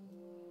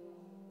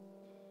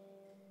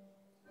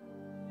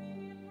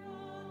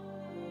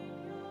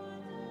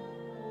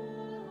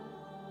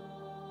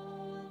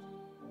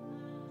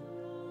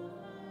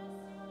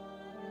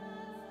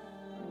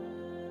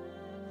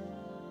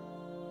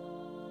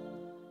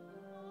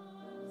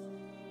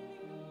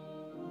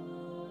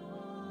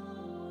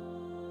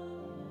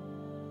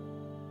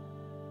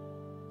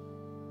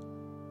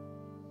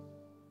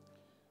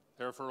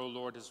 Therefore, O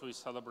Lord, as we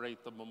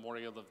celebrate the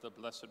memorial of the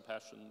blessed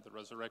Passion, the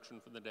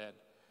resurrection from the dead,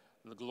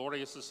 and the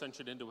glorious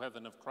ascension into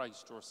heaven of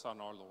Christ, your Son,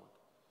 our Lord,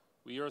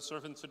 we, your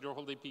servants and your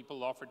holy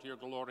people, offer to your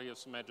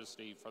glorious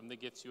majesty from the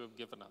gifts you have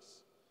given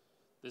us,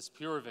 this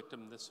pure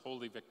victim, this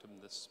holy victim,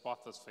 this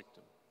spotless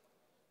victim,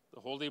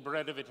 the holy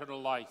bread of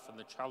eternal life and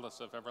the chalice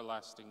of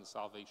everlasting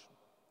salvation.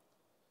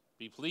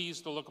 Be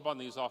pleased to look upon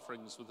these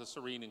offerings with a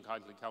serene and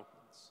kindly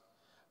countenance,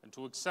 and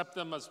to accept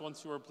them as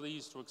once you were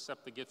pleased to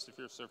accept the gifts of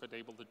your servant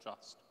Abel the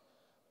just,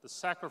 the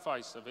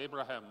sacrifice of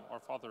Abraham, our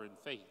father in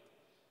faith,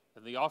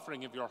 and the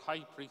offering of your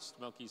high priest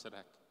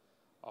Melchizedek,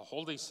 a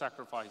holy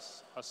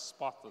sacrifice, a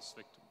spotless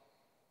victim.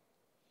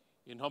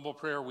 In humble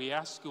prayer, we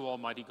ask you,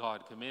 Almighty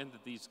God, command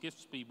that these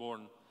gifts be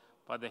borne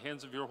by the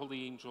hands of your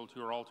holy angel to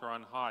your altar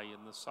on high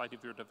in the sight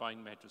of your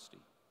divine majesty,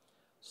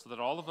 so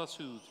that all of us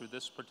who, through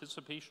this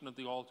participation at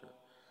the altar,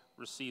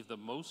 receive the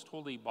most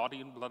holy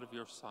body and blood of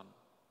your Son,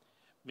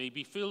 may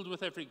be filled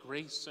with every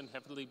grace and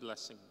heavenly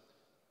blessing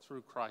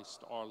through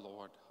Christ our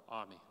Lord.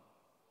 Amen.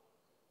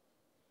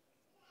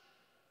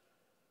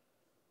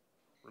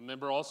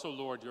 Remember also,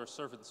 Lord, your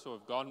servants who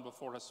have gone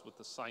before us with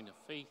the sign of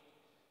faith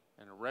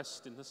and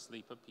rest in the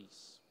sleep of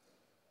peace.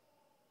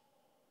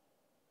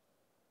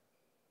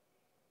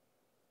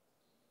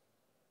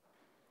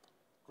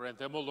 Grant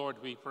them, O Lord,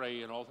 we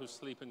pray, and all who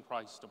sleep in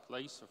Christ, a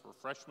place of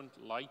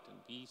refreshment, light,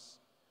 and peace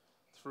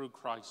through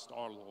Christ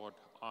our Lord.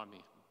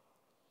 Amen.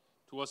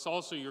 To us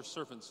also, your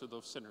servants, who though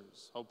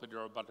sinners, hope in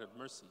your abundant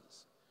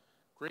mercies,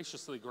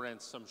 graciously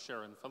grant some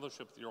share in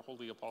fellowship with your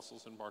holy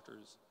apostles and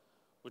martyrs,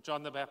 with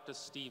John the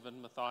Baptist,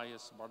 Stephen,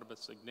 Matthias,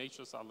 Barnabas,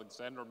 Ignatius,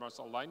 Alexander,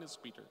 Marcellinus,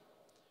 Peter,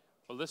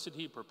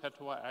 Felicity,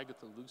 Perpetua,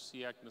 Agatha,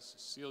 Lucy, Agnes,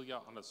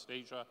 Cecilia,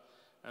 Anastasia,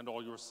 and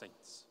all your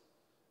saints.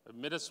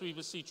 Admit us, we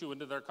beseech you,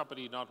 into their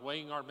company, not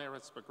weighing our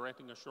merits, but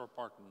granting us sure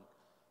pardon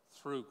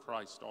through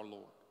Christ our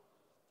Lord,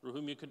 through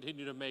whom you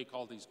continue to make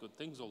all these good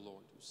things, O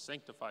Lord. You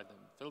sanctify them,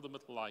 fill them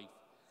with life,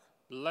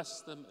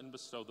 bless them, and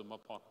bestow them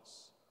upon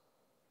us.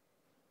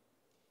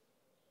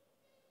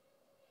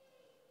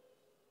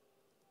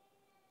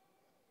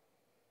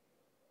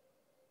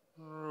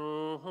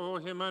 Through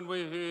him and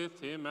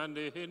with him and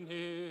in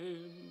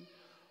him,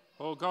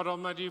 O God,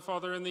 Almighty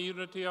Father, in the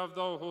unity of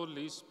the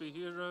Holy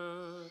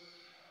Spirit,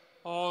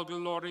 all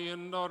glory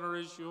and honor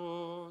is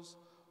yours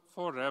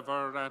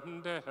forever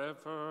and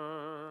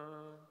ever.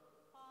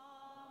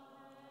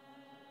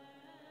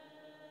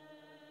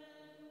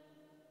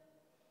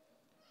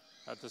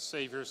 At the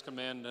Savior's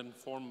command and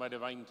formed by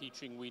divine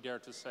teaching, we dare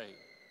to say,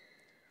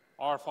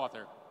 Our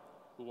Father,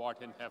 who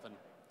art in heaven,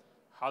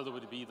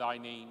 hallowed be thy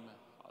name.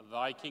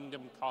 Thy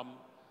kingdom come,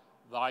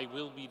 thy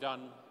will be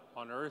done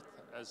on earth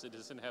as it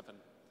is in heaven.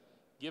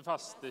 Give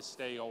us this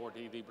day our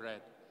daily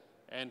bread,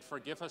 and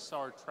forgive us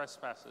our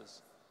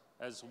trespasses,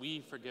 as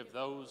we forgive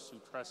those who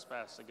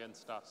trespass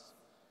against us.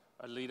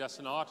 And lead us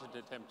not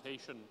into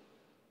temptation,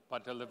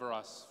 but deliver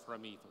us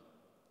from evil.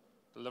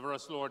 Deliver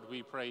us, Lord,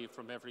 we pray,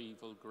 from every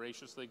evil.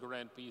 Graciously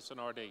grant peace in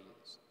our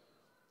days,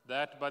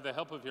 that by the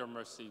help of your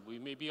mercy we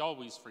may be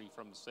always free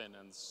from sin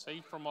and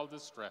safe from all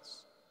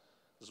distress,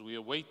 as we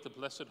await the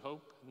blessed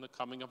hope and the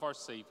coming of our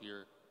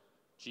Savior,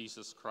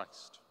 Jesus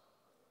Christ.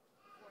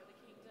 For the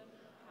kingdom,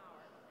 the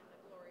power, and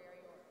the glory are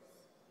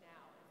yours,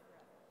 now and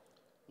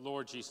forever.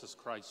 Lord Jesus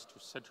Christ, who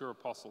said to your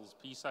apostles,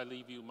 Peace I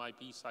leave you, my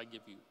peace I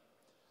give you,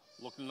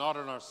 look not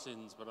on our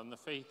sins, but on the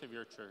faith of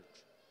your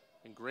church,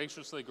 and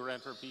graciously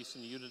grant her peace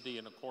and unity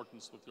in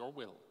accordance with your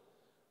will,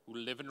 who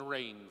live and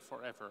reign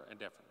forever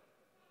and ever.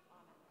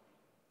 Amen.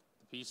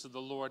 The peace of the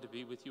Lord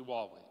be with you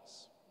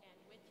always.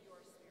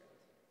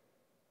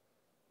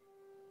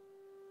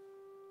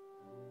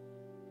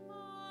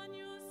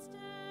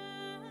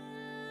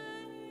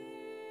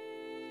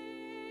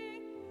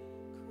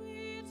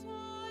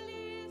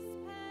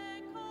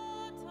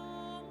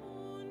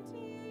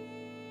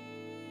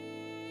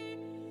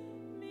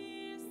 Me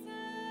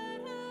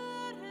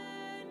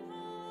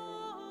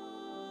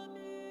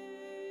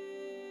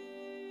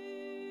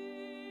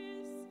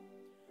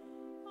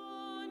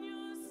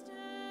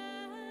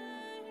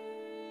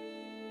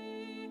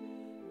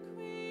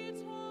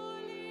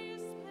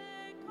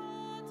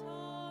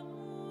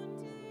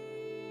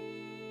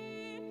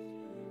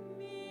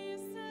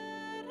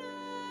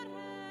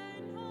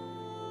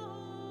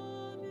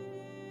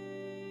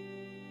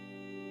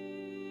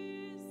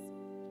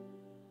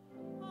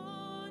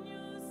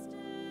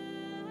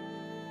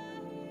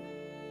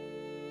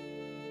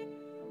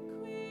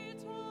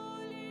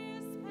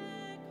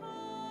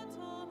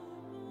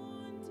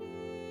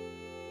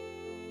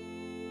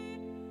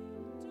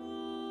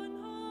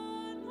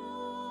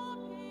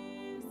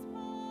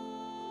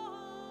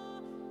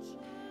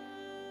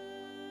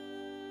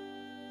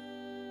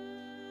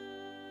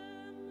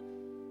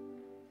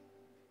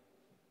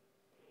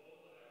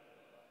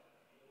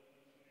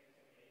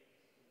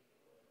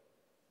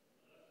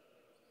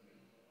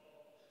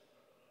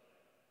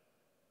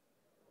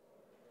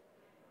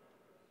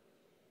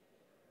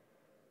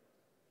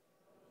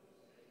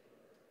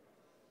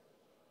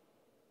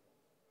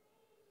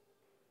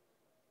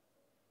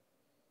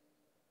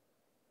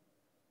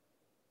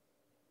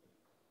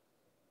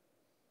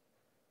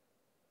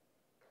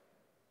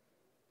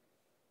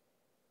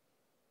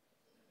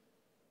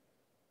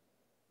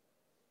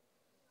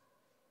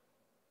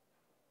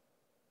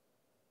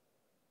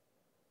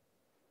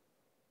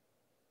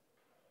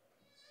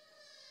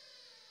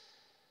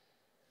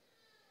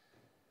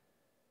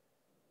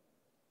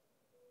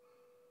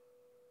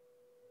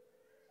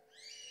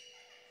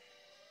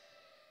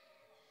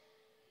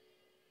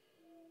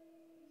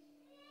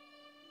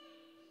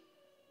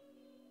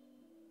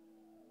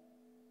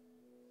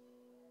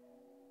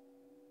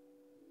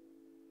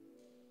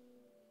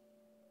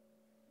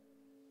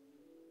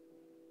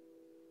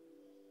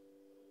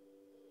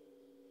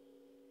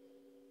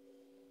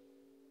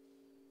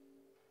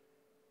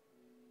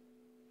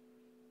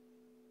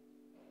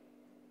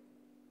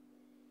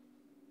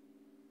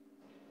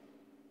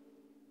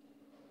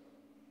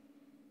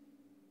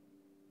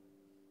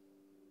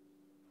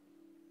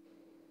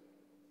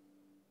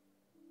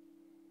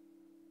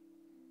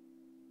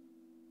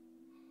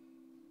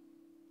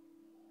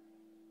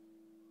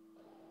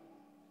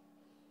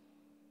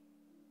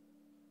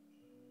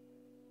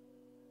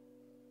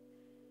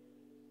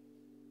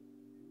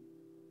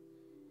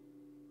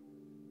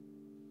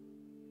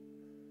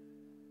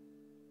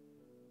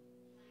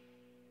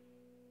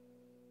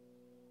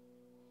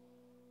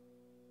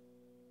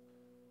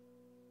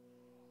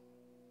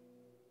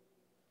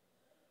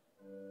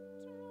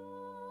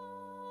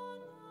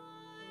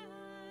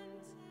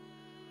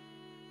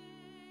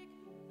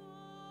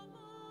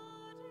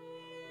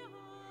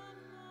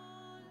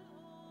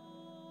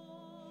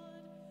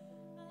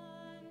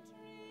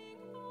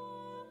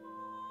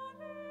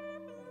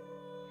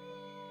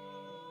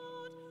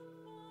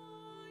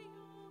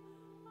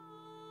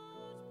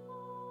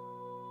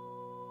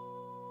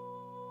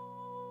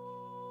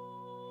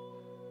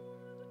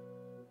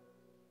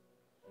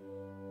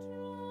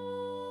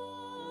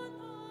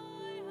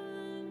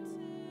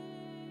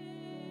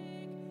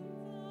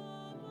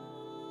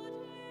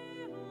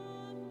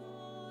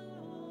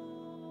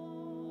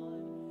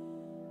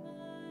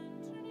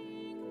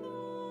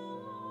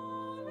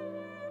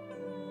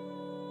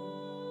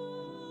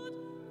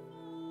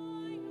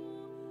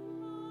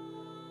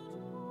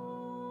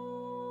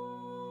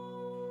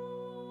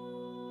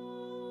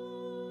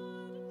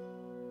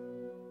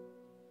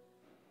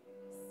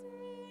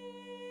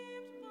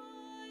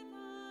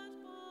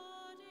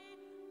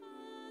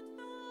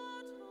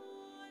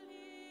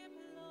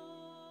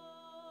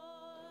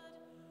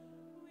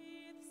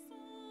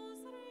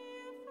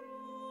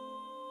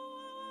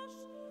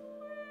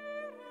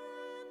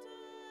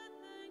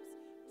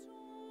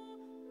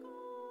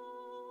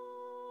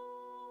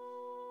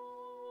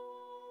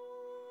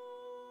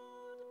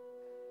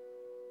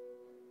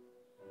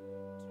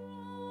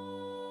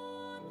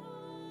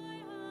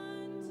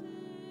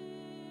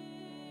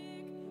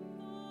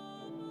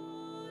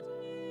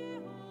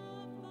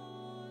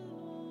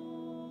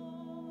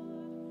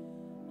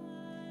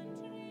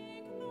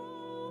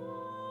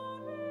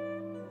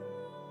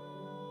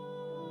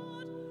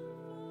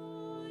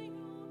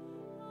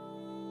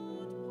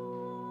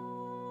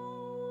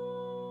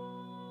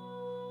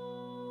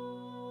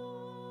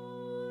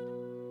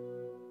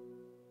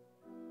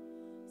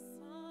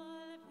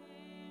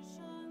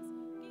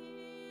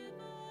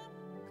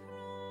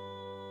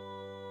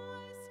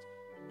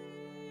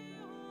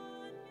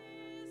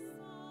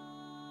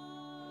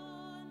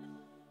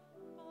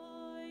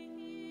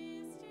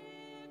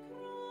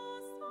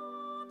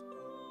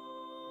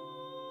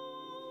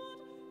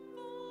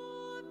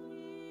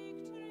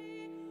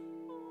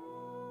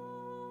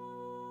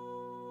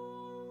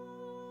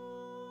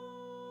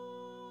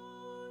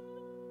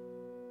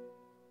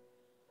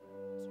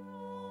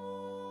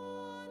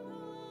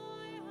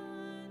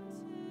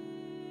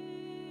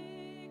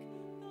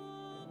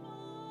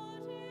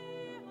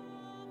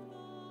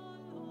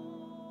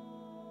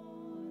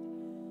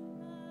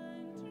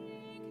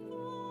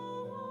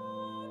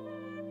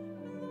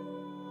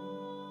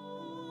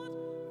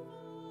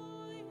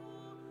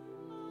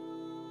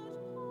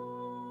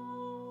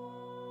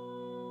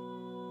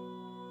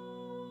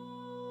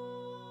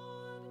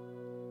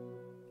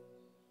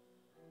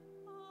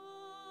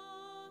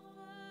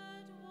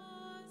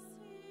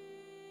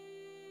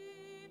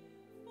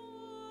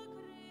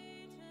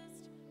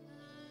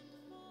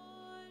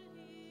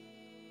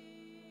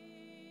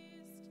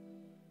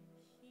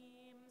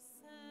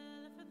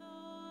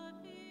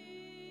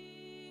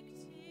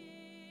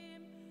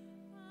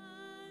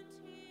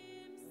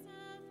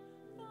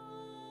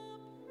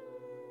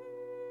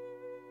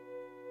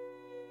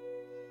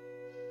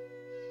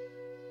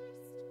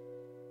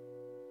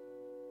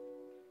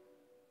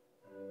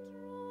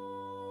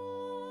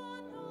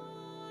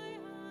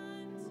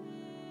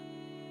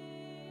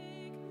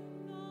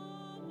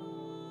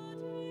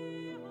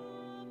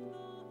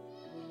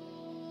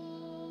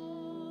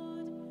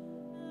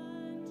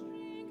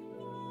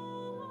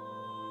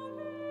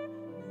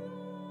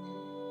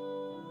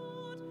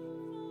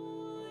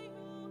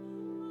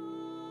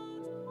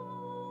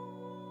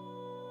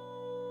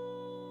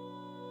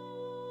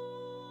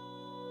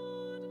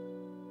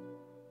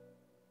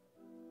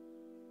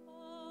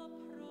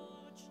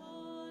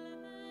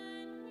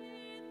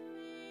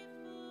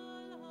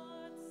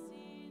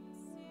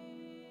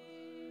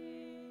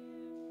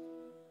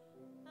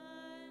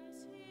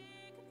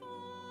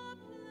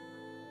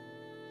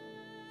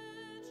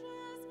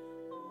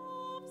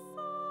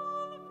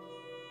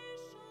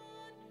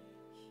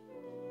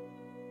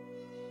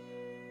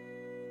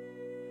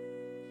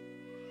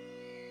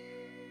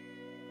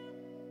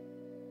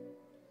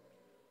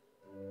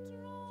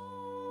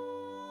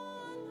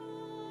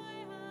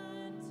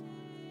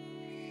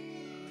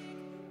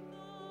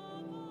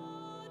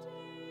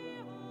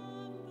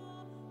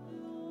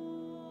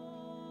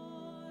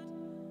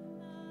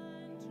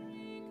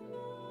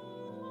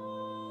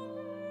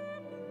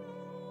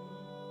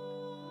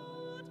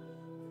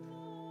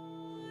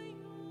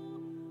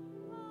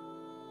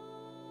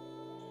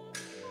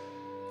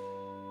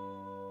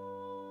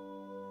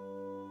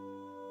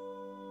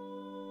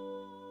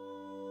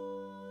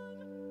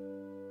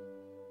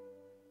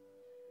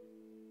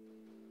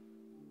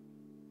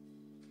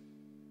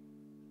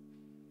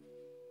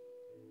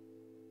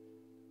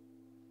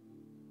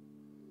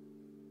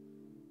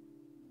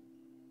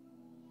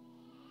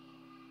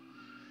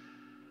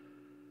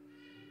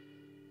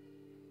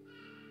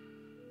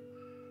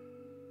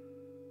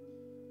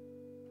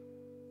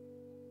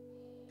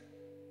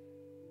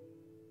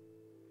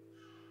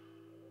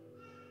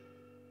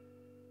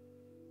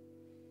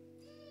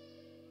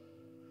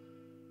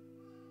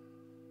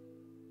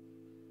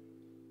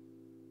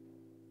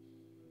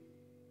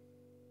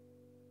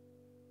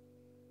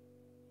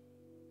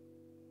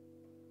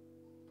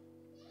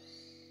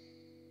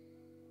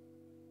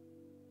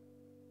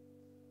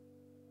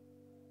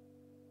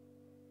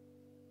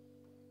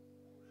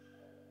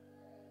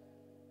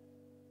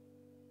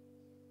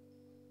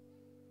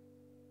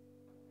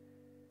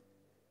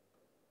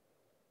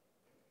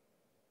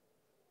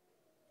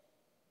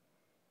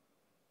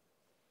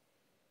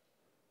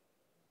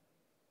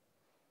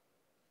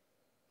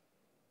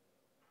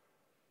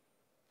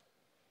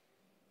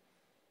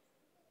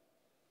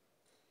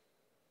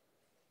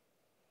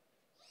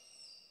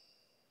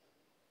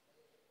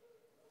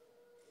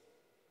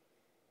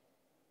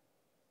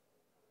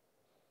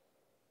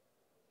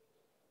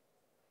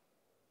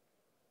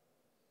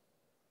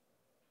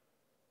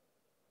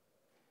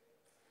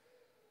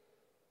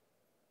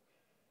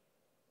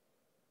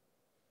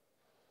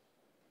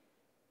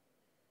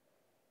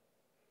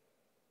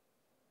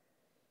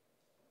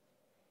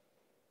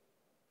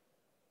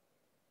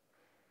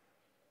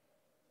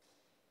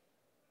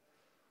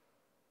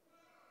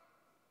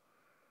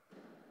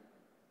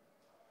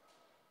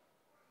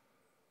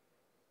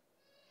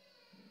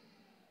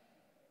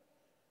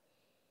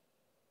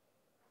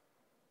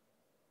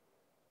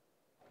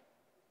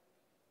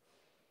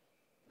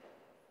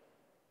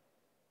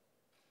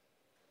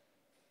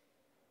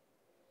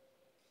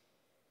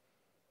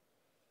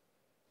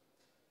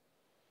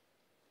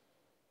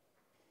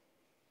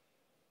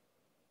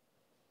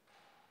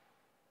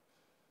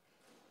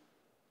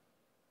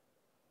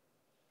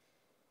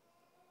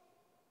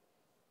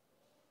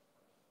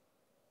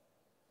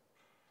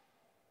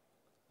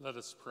Let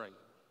us pray.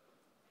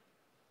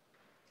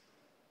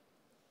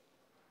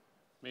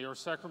 May your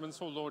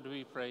sacraments, O Lord,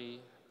 we pray,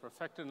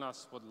 perfect in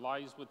us what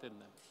lies within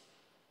them,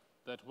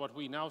 that what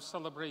we now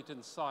celebrate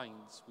in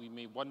signs we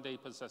may one day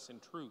possess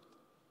in truth,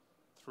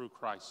 through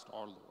Christ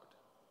our Lord.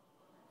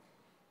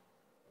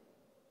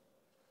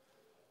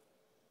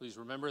 Please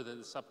remember that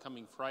this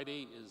upcoming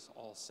Friday is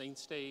All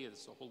Saints' Day.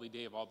 It's a holy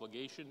day of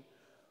obligation.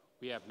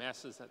 We have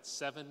masses at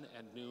 7,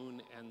 at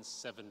noon, and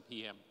 7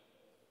 p.m.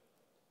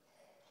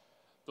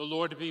 The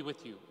Lord be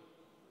with you.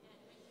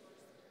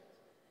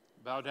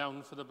 Bow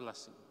down for the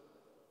blessing.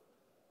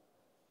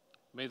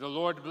 May the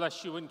Lord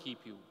bless you and keep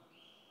you.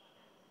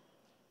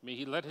 May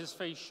he let his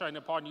face shine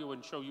upon you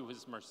and show you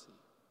his mercy.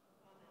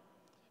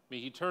 May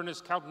he turn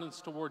his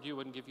countenance toward you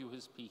and give you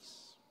his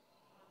peace.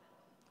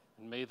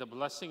 And may the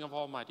blessing of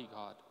Almighty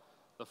God,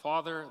 the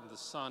Father, and the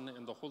Son,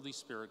 and the Holy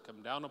Spirit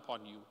come down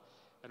upon you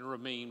and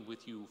remain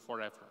with you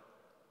forever.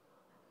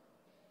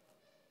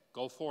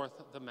 Go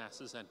forth, the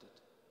Mass is ended.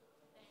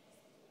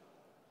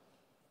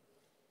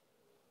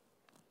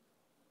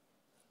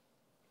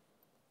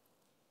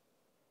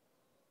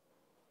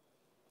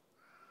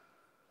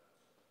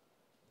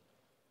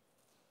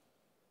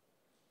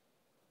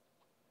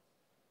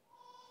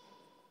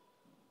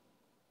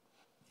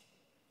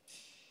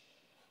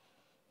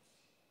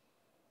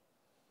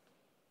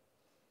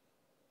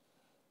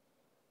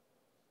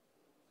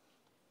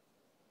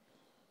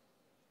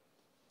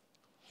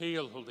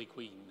 Hail, Holy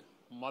Queen,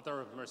 Mother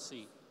of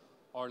Mercy,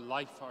 our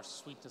life, our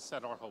sweetness,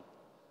 and our hope.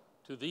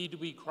 To thee do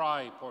we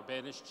cry, poor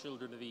banished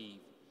children of Eve.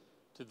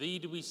 To thee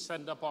do we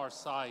send up our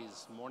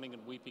sighs, mourning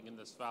and weeping in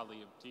this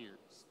valley of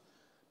tears.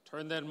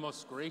 Turn then,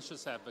 most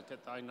gracious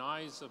Advocate, thine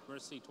eyes of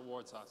mercy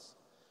towards us,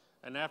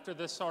 and after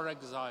this our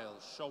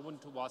exile, show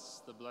unto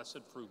us the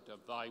blessed fruit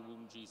of thy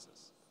womb,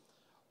 Jesus.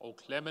 O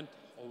clement,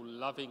 O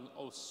loving,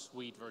 O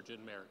sweet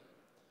Virgin Mary,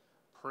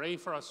 pray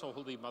for us, O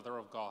Holy Mother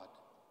of God.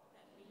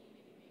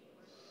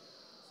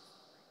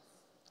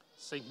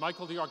 Saint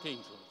Michael the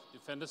Archangel,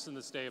 defend us in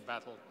this day of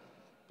battle.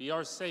 Be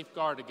our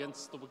safeguard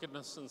against the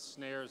wickedness and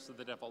snares of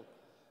the devil.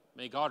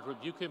 May God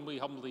rebuke him, we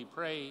humbly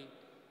pray.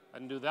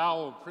 And do thou,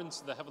 O Prince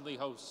of the heavenly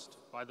host,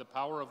 by the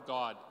power of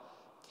God,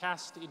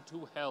 cast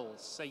into hell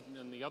Satan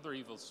and the other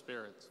evil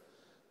spirits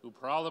who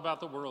prowl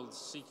about the world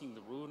seeking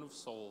the ruin of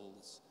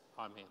souls.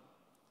 Amen.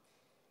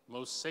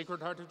 Most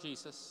Sacred Heart of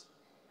Jesus,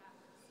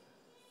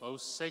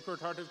 most Sacred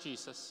Heart of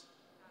Jesus,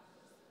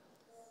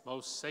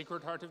 most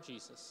Sacred Heart of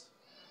Jesus,